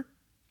believer,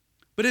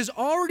 but has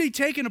already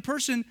taken a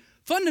person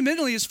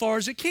fundamentally as far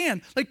as it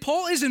can? Like,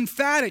 Paul is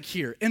emphatic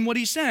here in what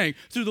he's saying.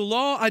 Through the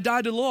law, I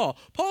died to the law.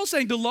 Paul's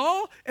saying the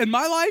law in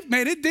my life,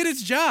 man, it did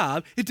its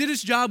job. It did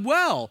its job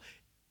well.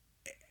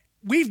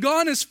 We've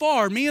gone as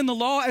far, me and the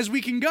law, as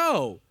we can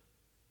go.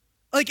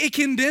 Like, it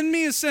condemned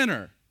me a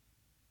sinner.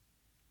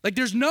 Like,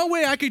 there's no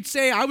way I could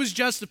say I was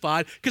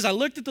justified because I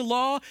looked at the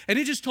law and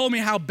it just told me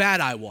how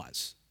bad I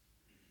was.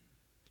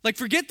 Like,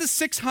 forget the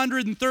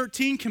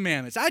 613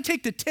 commandments. I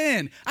take the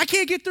 10. I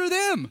can't get through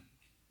them.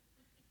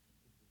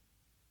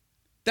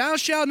 Thou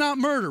shalt not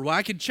murder. Well,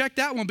 I can check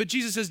that one, but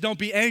Jesus says, don't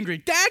be angry.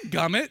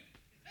 Dadgummit.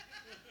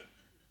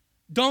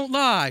 Don't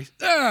lie.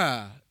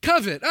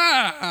 Covet.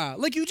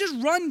 Like, you just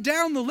run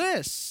down the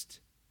list.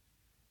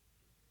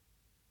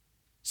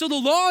 So the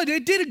law,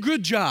 it did a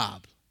good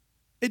job.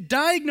 It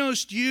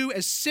diagnosed you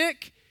as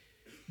sick,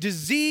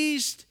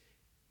 diseased,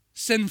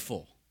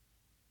 sinful.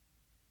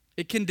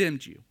 It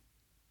condemned you.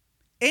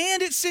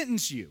 And it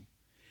sentenced you.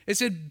 It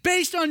said,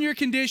 based on your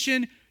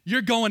condition,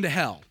 you're going to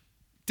hell.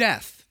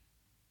 Death.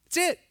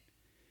 That's it.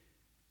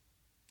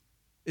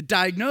 It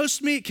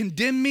diagnosed me, it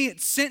condemned me,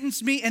 it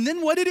sentenced me. And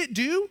then what did it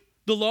do?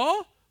 The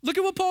law? Look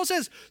at what Paul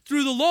says.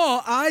 Through the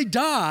law, I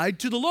died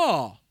to the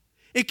law.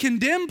 It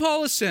condemned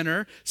Paul a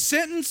sinner,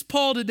 sentenced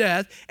Paul to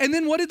death, and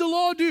then what did the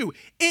law do?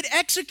 It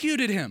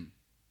executed him.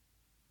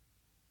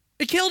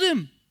 It killed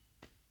him.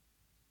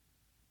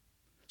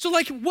 So,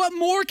 like, what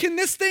more can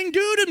this thing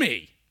do to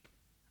me?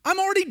 I'm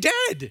already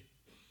dead.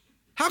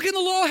 How can the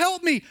law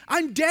help me?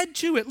 I'm dead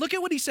to it. Look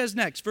at what he says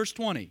next, verse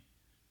 20.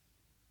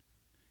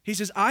 He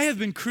says, I have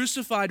been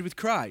crucified with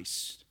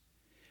Christ.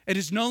 It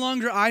is no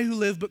longer I who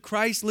live, but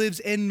Christ lives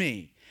in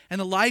me.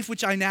 And the life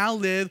which I now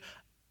live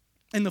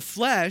in the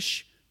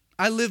flesh,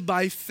 I live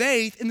by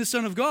faith in the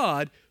Son of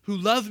God, who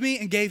loved me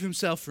and gave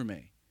himself for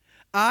me.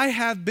 I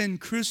have been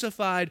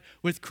crucified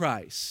with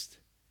Christ.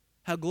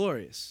 How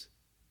glorious.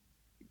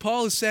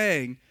 Paul is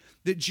saying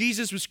that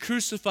Jesus was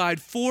crucified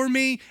for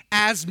me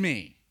as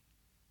me,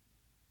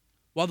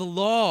 while the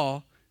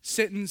law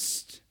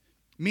sentenced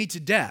me to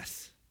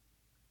death.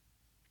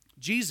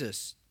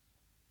 Jesus,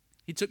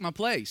 he took my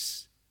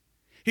place.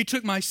 He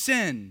took my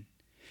sin.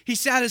 He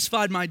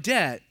satisfied my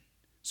debt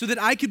so that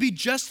I could be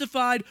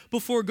justified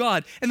before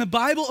God. And the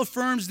Bible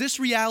affirms this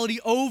reality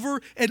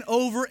over and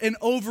over and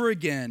over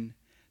again,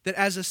 that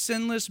as a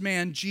sinless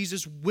man,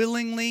 Jesus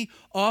willingly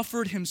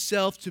offered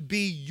himself to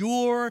be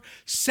your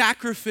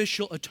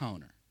sacrificial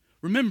atoner.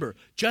 Remember,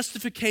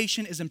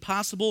 justification is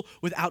impossible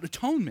without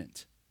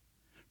atonement.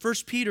 1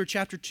 Peter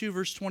chapter 2,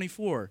 verse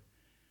 24.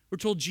 We're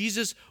told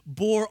Jesus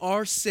bore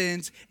our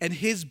sins and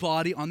his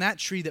body on that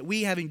tree, that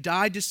we, having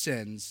died to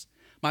sins,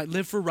 might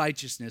live for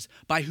righteousness,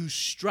 by whose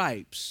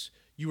stripes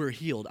you are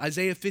healed.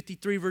 Isaiah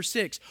 53, verse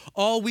 6.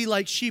 All we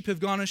like sheep have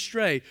gone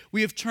astray.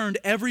 We have turned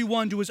every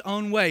one to his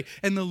own way,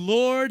 and the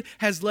Lord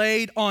has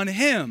laid on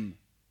him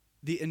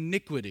the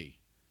iniquity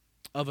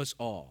of us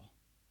all.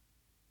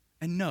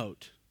 And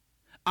note,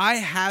 I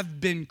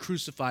have been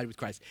crucified with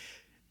Christ.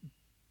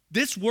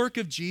 This work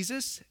of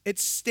Jesus, it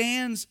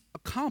stands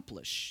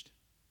accomplished.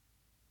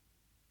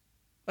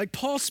 Like,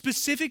 Paul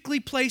specifically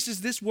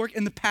places this work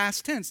in the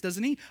past tense,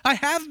 doesn't he? I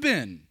have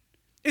been.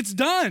 It's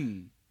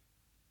done.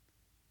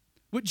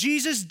 What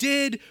Jesus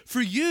did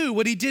for you,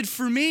 what he did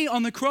for me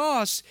on the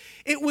cross,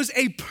 it was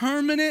a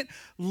permanent,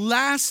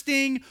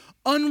 lasting,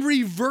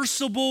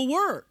 unreversible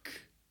work.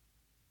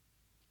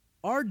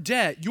 Our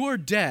debt,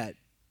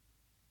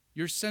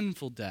 your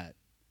sinful debt,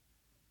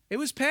 it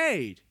was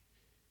paid.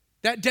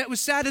 That debt was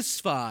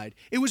satisfied.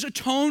 It was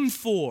atoned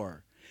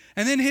for.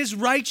 And then his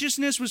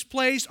righteousness was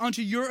placed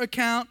onto your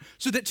account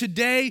so that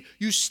today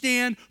you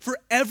stand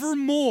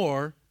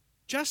forevermore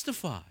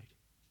justified.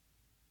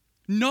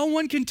 No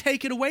one can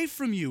take it away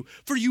from you,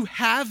 for you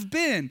have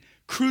been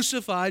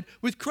crucified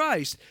with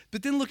Christ.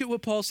 But then look at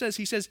what Paul says.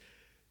 He says,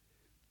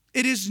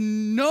 it is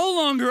no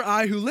longer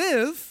I who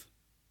live,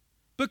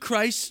 but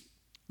Christ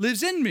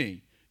lives in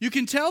me. You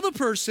can tell the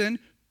person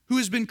who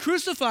has been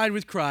crucified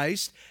with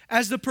Christ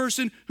as the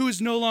person who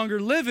is no longer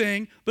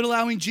living, but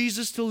allowing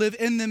Jesus to live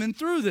in them and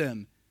through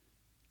them.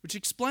 Which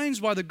explains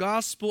why the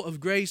gospel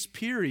of grace,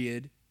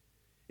 period,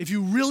 if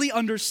you really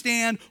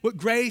understand what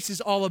grace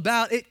is all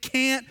about, it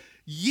can't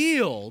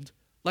yield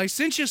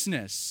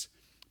licentiousness,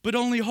 but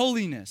only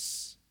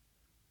holiness.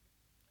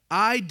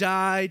 I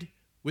died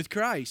with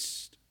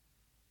Christ.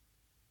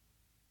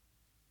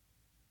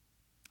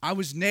 I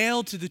was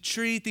nailed to the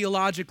tree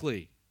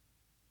theologically,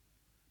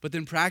 but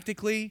then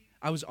practically,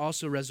 I was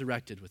also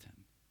resurrected with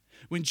him.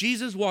 When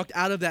Jesus walked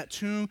out of that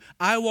tomb,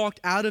 I walked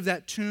out of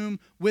that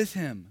tomb with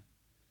him.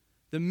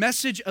 The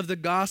message of the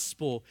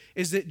gospel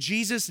is that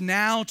Jesus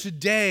now,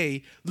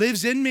 today,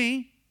 lives in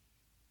me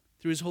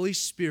through his Holy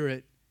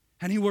Spirit,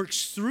 and he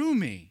works through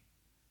me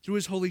through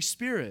his Holy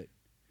Spirit.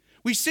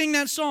 We sing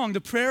that song, the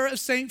prayer of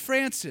St.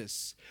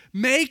 Francis.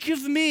 Make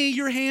of me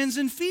your hands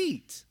and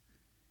feet.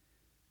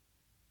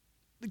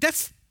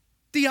 That's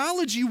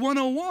theology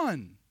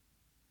 101.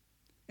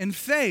 In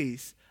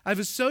faith, I've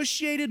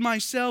associated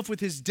myself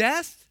with his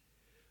death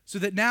so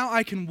that now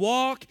I can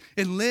walk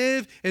and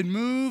live and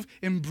move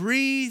and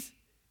breathe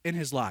in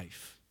his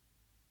life.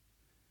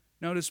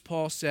 Notice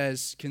Paul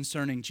says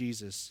concerning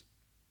Jesus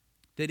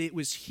that it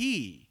was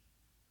he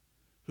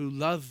who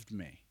loved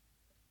me.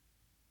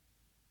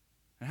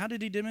 And how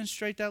did he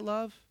demonstrate that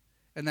love?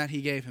 And that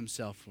he gave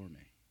himself for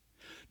me.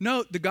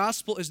 Note, the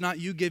gospel is not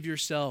you give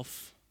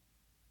yourself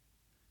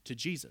to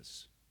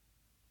Jesus,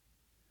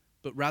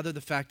 but rather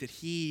the fact that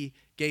he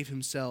gave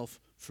himself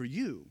for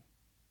you.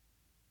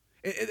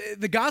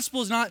 The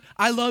gospel is not,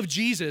 I love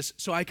Jesus,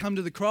 so I come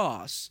to the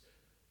cross.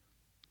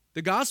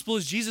 The gospel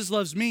is Jesus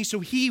loves me, so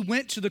he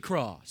went to the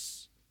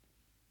cross.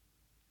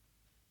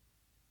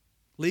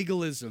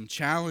 Legalism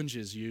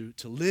challenges you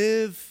to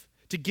live,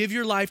 to give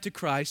your life to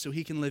Christ so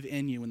he can live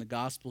in you, and the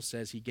gospel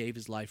says he gave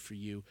his life for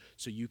you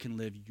so you can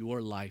live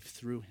your life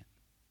through him.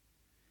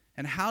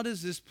 And how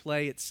does this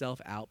play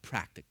itself out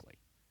practically?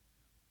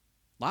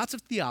 Lots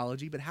of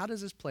theology, but how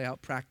does this play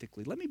out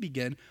practically? Let me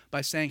begin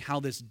by saying how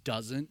this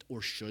doesn't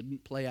or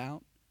shouldn't play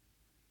out.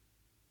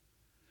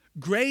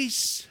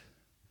 Grace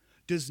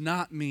does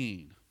not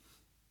mean,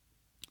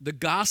 the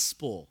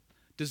gospel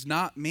does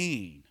not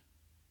mean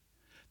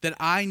that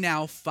I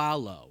now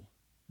follow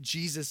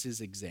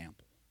Jesus'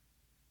 example.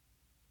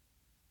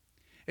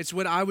 It's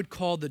what I would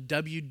call the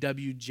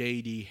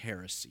WWJD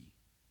heresy.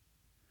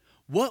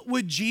 What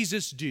would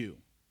Jesus do?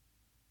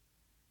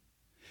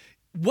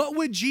 What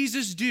would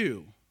Jesus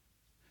do?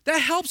 That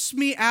helps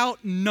me out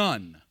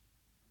none.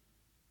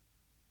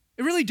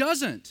 It really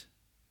doesn't.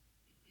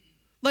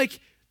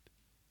 Like,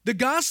 the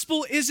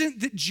gospel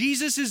isn't that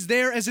Jesus is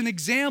there as an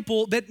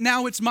example that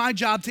now it's my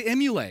job to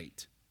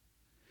emulate.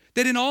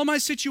 That in all my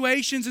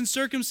situations and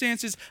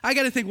circumstances, I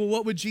got to think, well,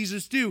 what would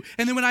Jesus do?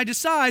 And then when I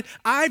decide,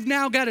 I've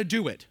now got to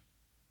do it.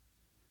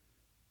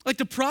 Like,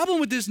 the problem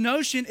with this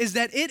notion is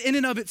that it in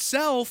and of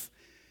itself,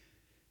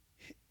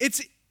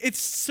 it's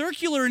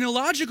circular and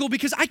illogical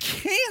because I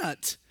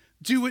can't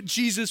do what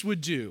Jesus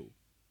would do.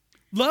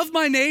 Love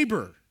my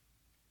neighbor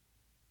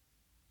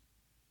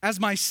as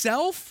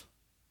myself?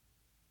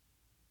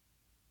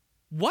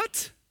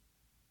 What?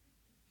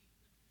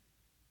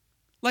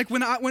 Like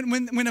when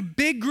a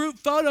big group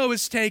photo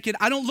is taken,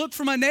 I don't look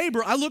for my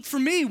neighbor, I look for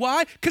me.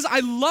 Why? Because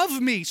I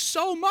love me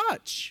so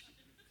much.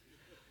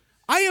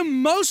 I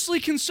am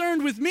mostly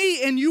concerned with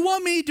me, and you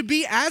want me to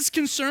be as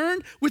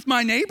concerned with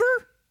my neighbor?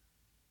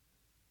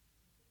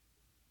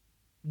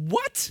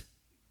 What?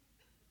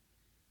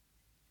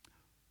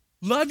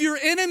 Love your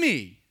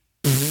enemy.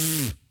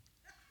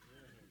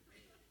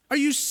 Are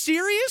you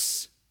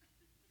serious?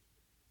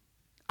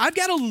 I've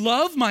got to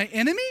love my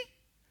enemy?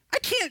 I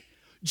can't.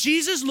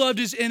 Jesus loved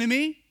his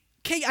enemy.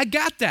 Okay, I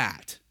got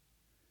that.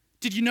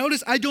 Did you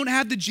notice I don't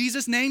have the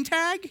Jesus name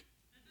tag?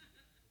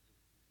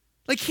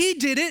 Like, he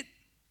did it.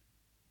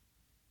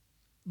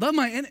 Love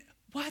my enemy.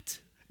 What?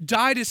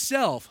 Die to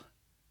self.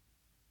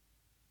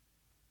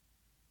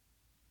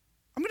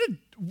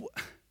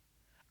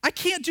 I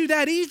can't do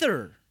that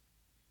either.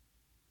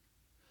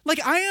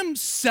 Like, I am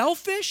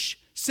selfish,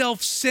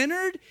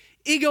 self-centered,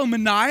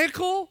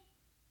 egomaniacal.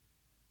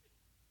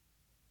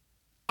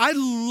 I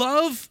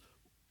love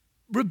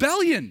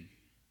rebellion.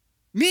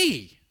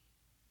 Me.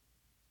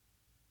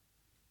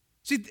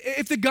 See,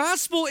 if the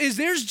gospel is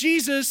there's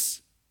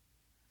Jesus,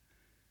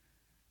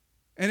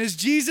 and as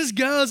Jesus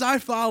goes, I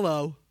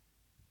follow,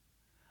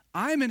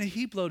 I'm in a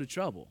heap load of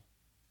trouble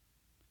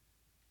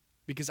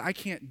because I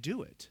can't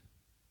do it.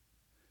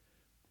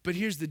 But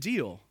here's the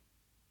deal.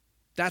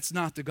 That's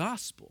not the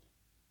gospel.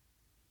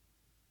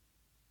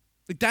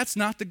 Like, that's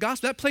not the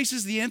gospel. That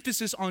places the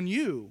emphasis on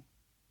you.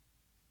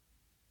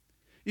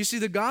 You see,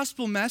 the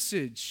gospel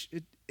message,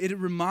 it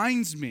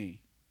reminds me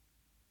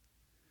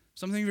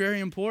something very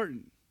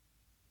important.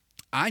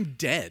 I'm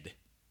dead.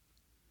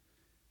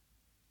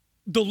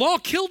 The law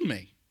killed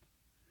me.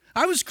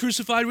 I was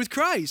crucified with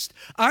Christ.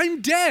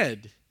 I'm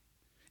dead.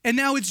 And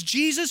now it's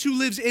Jesus who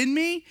lives in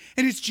me,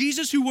 and it's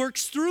Jesus who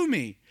works through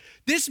me.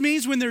 This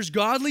means when there's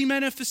godly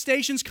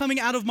manifestations coming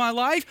out of my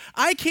life,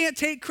 I can't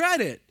take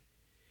credit.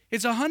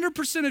 It's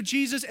 100% of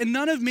Jesus and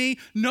none of me,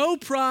 no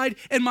pride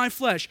in my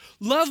flesh.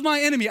 Love my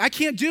enemy. I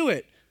can't do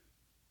it.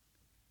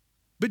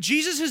 But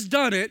Jesus has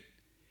done it,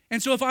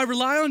 and so if I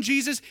rely on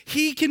Jesus,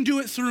 he can do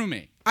it through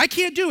me. I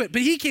can't do it,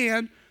 but he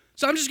can,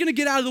 so I'm just going to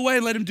get out of the way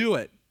and let him do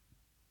it.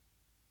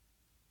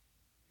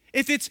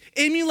 If it's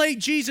emulate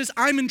Jesus,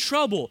 I'm in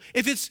trouble.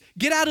 If it's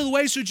get out of the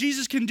way so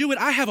Jesus can do it,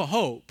 I have a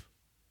hope.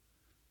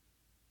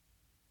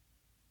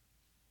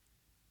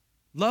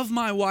 Love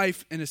my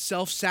wife in a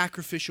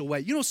self-sacrificial way.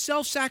 You know,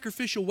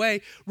 self-sacrificial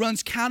way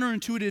runs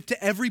counterintuitive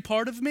to every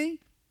part of me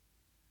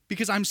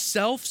because I'm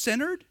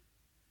self-centered.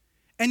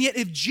 And yet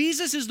if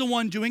Jesus is the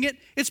one doing it,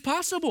 it's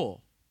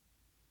possible.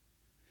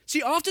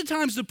 See,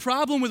 oftentimes the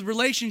problem with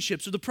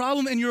relationships or the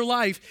problem in your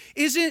life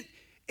isn't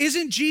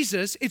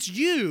Jesus, it's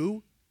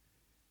you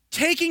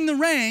taking the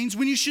reins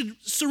when you should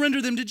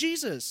surrender them to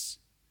Jesus.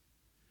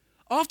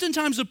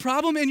 Oftentimes the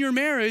problem in your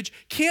marriage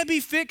can't be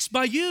fixed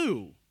by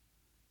you.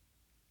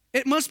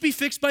 It must be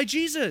fixed by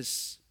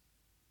Jesus.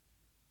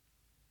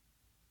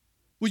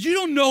 Well, you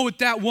don't know what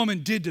that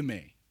woman did to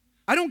me.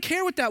 I don't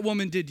care what that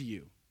woman did to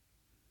you.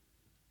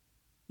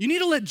 You need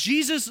to let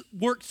Jesus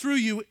work through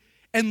you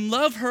and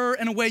love her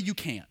in a way you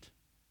can't.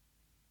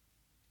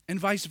 And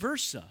vice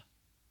versa.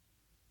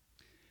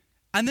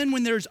 And then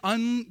when there's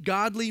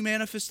ungodly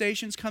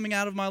manifestations coming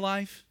out of my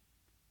life,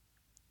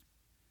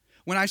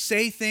 when I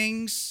say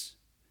things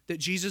that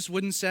Jesus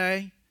wouldn't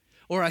say,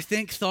 or I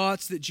think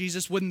thoughts that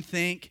Jesus wouldn't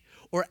think,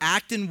 or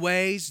act in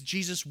ways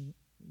Jesus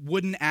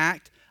wouldn't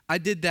act. I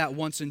did that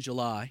once in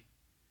July.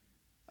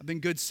 I've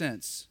been good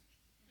since.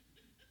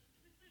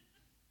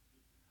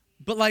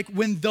 But like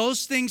when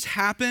those things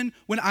happen,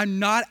 when I'm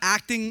not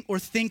acting or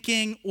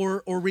thinking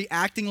or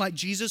reacting like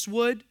Jesus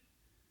would,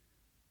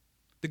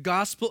 the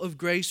gospel of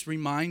grace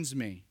reminds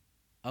me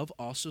of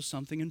also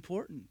something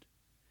important.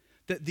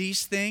 That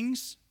these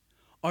things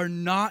are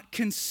not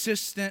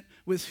consistent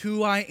with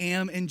who I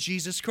am in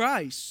Jesus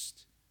Christ.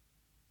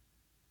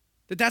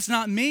 That's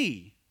not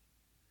me.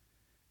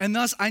 And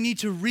thus I need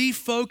to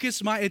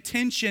refocus my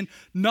attention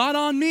not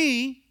on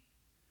me,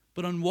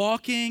 but on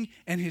walking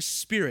in his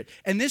Spirit.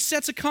 And this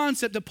sets a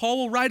concept that Paul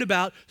will write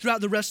about throughout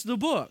the rest of the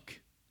book.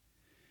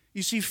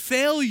 You see,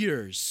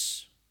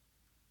 failures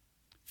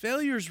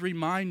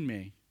remind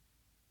me,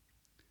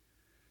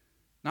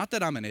 not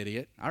that I'm an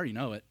idiot, I already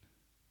know it.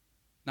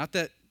 Not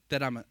that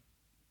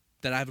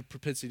I have a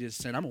propensity to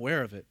sin, I'm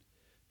aware of it.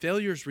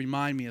 Failures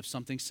remind me of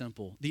something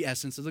simple, the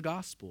essence of the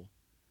gospel.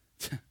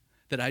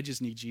 That I just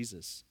need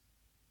Jesus.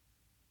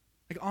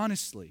 Like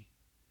honestly,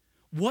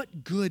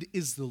 what good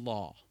is the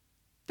law?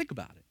 Think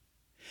about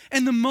it.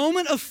 In the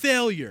moment of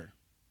failure,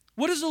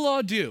 what does the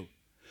law do?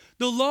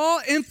 The law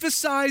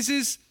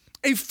emphasizes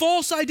a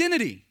false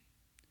identity.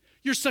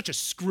 You're such a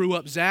screw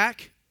up,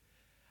 Zach.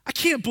 I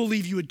can't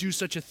believe you would do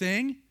such a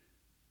thing.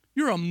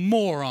 You're a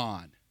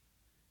moron.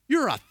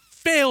 You're a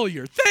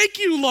failure. Thank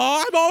you,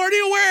 law. I'm already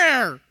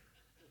aware.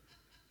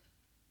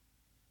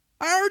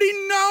 I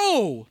already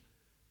know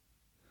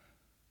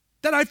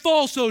that I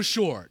fall so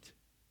short.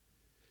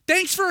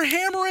 Thanks for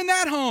hammering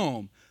that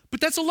home. But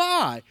that's a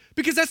lie,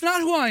 because that's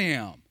not who I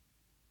am.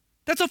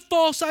 That's a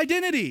false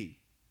identity.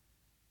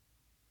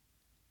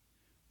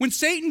 When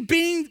Satan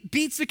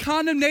beats the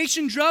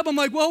condemnation drum, I'm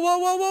like,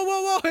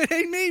 whoa, it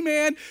ain't me,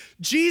 man.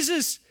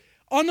 Jesus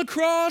on the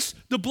cross,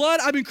 the blood,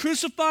 I've been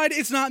crucified.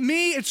 It's not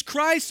me, it's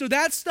Christ. So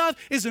that stuff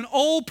is an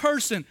old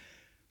person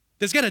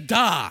that's got to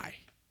die.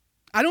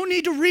 I don't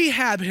need to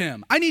rehab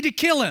him. I need to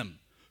kill him,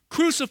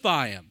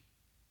 crucify him.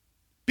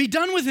 Be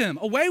done with him,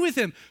 away with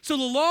him. So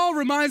the law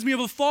reminds me of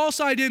a false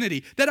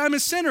identity, that I'm a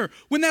sinner,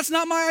 when that's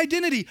not my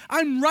identity.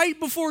 I'm right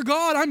before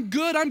God. I'm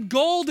good. I'm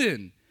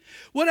golden.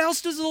 What else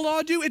does the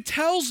law do? It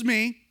tells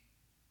me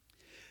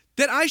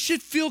that I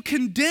should feel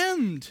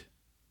condemned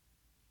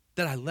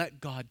that I let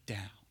God down.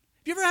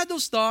 Have you ever had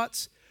those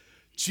thoughts?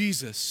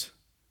 Jesus,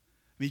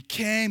 he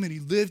came and he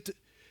lived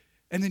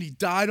and then he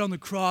died on the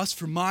cross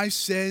for my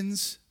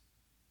sins,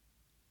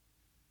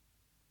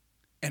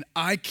 and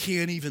I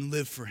can't even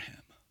live for him.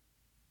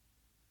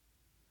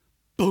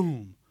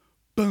 Boom,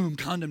 boom,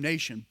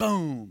 condemnation,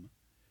 boom.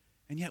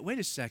 And yet, wait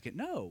a second,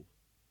 no.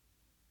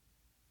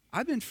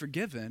 I've been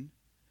forgiven.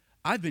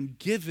 I've been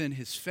given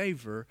his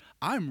favor.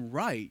 I'm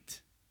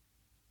right.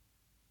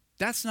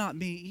 That's not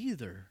me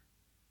either.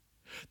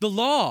 The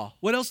law,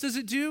 what else does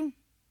it do?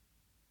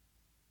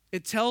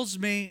 It tells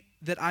me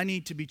that I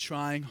need to be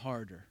trying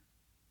harder.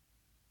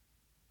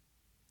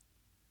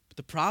 But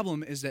the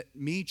problem is that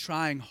me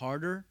trying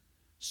harder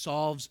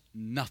solves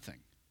nothing.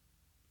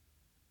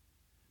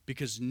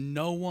 Because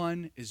no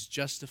one is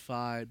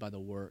justified by the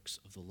works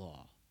of the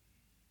law.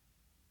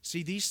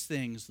 See, these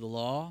things, the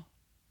law,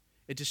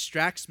 it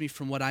distracts me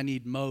from what I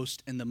need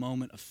most in the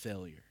moment of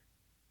failure.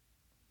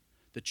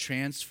 The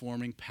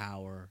transforming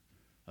power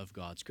of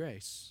God's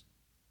grace.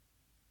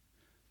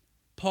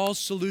 Paul's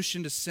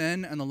solution to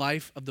sin and the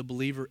life of the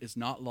believer is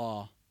not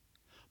law,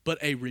 but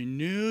a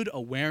renewed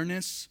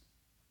awareness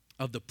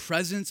of the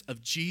presence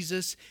of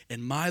Jesus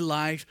in my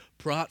life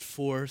brought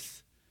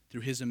forth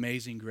through his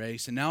amazing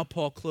grace. And now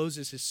Paul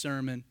closes his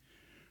sermon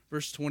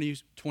Verse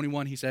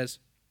 21, he says,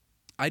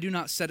 I do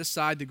not set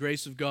aside the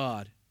grace of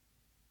God.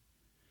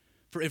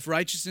 For if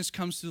righteousness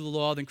comes through the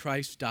law, then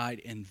Christ died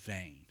in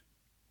vain.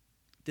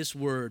 This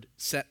word,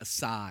 set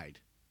aside,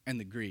 in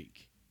the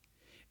Greek,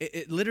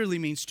 it literally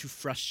means to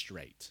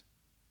frustrate,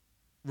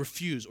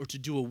 refuse, or to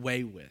do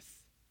away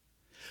with.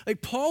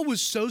 Like Paul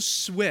was so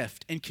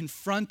swift in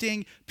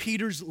confronting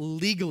Peter's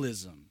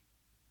legalism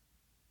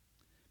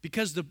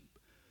because the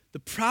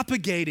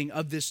propagating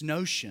of this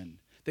notion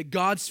that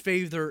God's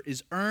favor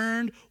is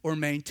earned or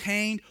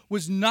maintained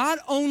was not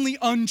only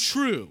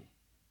untrue,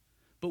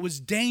 but was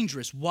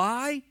dangerous.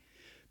 Why?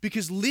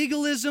 Because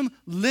legalism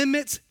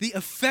limits the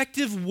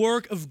effective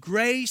work of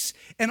grace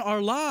in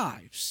our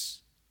lives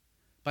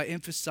by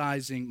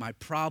emphasizing my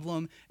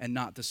problem and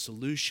not the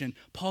solution.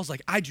 Paul's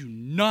like, I do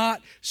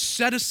not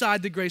set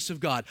aside the grace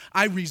of God.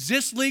 I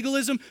resist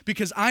legalism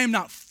because I am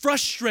not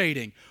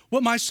frustrating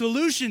what my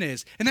solution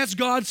is, and that's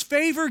God's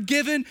favor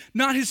given,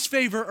 not his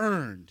favor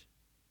earned.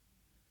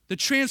 The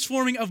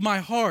transforming of my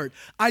heart,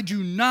 I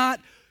do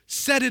not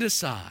set it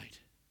aside.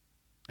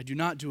 I do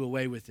not do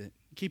away with it.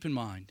 Keep in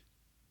mind,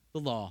 the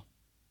law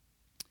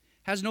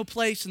has no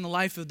place in the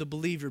life of the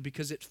believer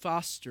because it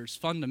fosters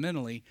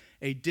fundamentally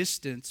a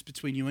distance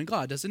between you and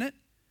God, doesn't it?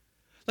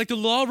 Like the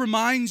law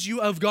reminds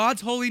you of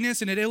God's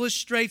holiness and it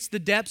illustrates the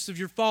depths of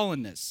your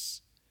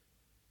fallenness,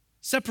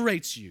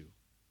 separates you.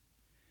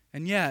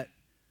 And yet,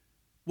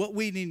 what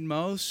we need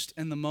most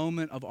in the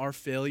moment of our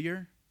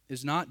failure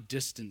is not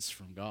distance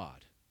from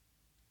God,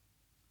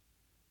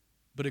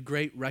 but a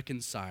great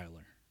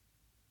reconciler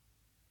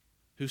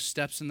who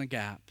steps in the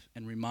gap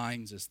and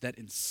reminds us that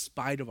in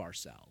spite of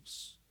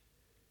ourselves,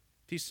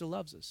 he still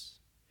loves us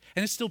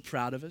and is still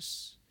proud of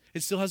us.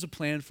 It still has a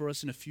plan for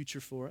us and a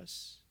future for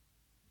us.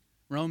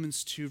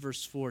 Romans 2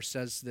 verse 4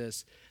 says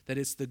this, that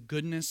it's the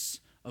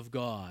goodness of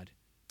God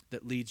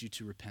that leads you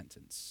to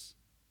repentance.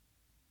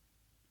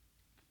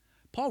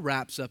 Paul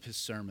wraps up his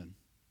sermon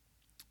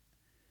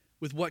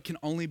with what can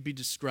only be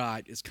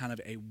described as kind of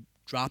a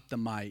drop the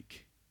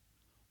mic,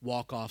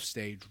 walk off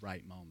stage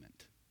right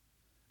moment.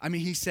 I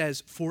mean, he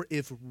says, for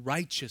if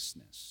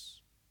righteousness,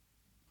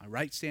 my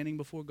right standing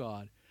before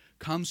God,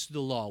 comes to the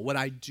law, what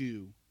I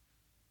do,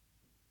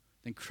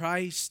 then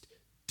Christ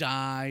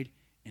died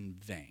in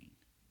vain.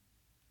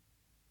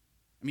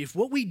 I mean, if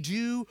what we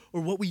do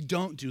or what we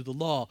don't do, the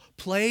law,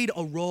 played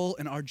a role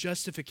in our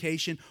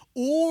justification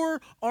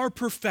or our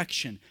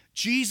perfection,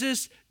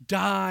 Jesus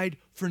died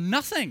for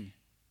nothing.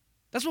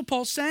 That's what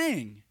Paul's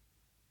saying.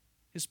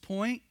 His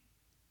point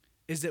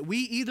is that we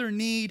either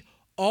need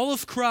all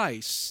of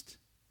Christ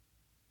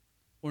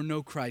or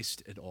no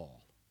Christ at all.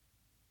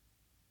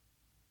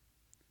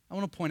 I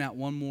want to point out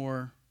one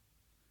more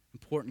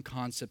important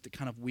concept that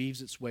kind of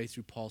weaves its way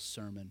through Paul's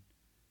sermon.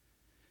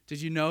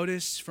 Did you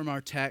notice from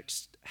our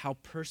text how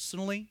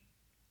personally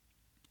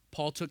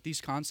Paul took these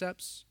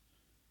concepts?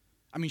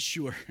 I mean,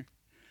 sure.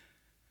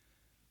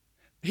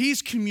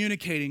 He's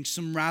communicating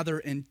some rather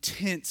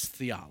intense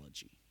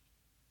theology.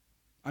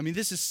 I mean,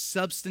 this is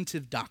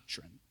substantive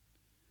doctrine.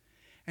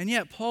 And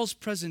yet, Paul's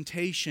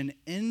presentation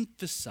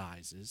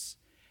emphasizes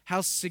how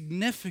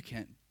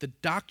significant the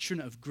doctrine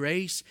of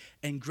grace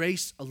and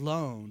grace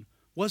alone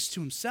was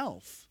to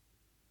himself,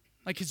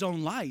 like his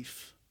own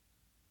life.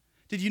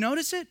 Did you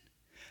notice it?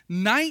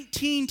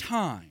 19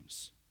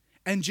 times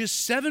and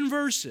just 7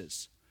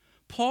 verses,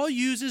 Paul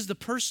uses the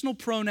personal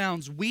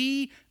pronouns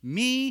we,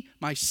 me,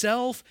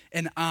 myself,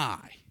 and I.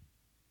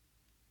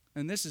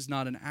 And this is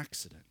not an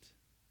accident.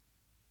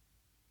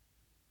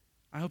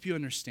 I hope you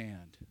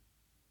understand.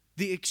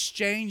 The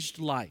exchanged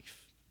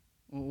life.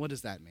 Well, what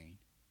does that mean?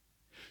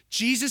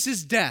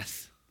 Jesus'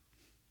 death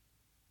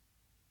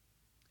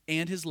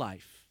and his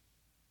life.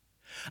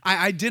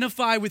 I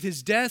identify with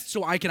his death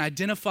so I can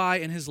identify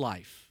in his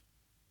life.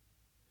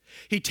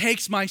 He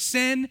takes my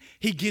sin,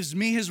 he gives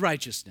me his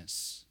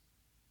righteousness.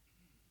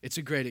 It's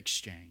a great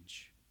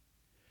exchange.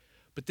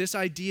 But this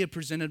idea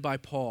presented by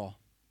Paul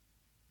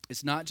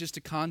is not just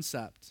a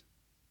concept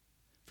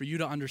for you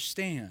to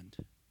understand,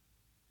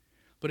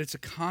 but it's a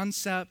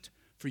concept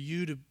for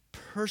you to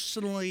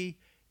personally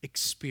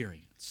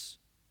experience.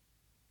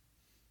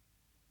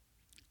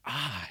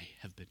 I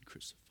have been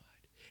crucified.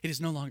 It is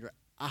no longer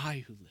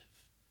I who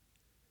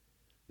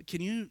live.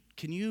 Can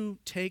you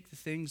take the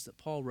things that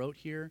Paul wrote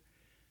here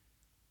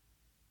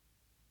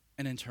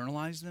and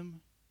internalize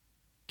them?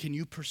 Can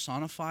you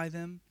personify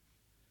them?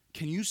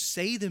 Can you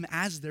say them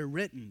as they're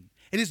written?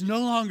 It is no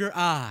longer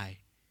I.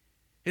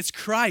 It's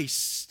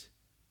Christ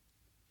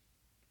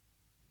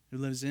who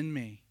lives in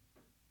me.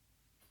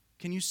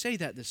 Can you say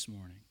that this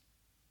morning?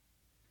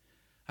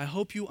 I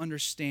hope you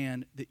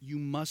understand that you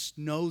must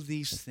know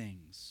these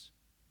things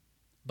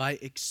by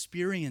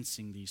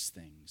experiencing these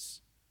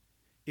things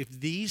if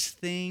these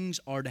things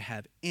are to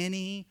have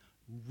any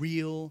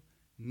real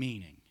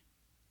meaning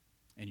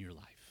in your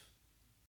life.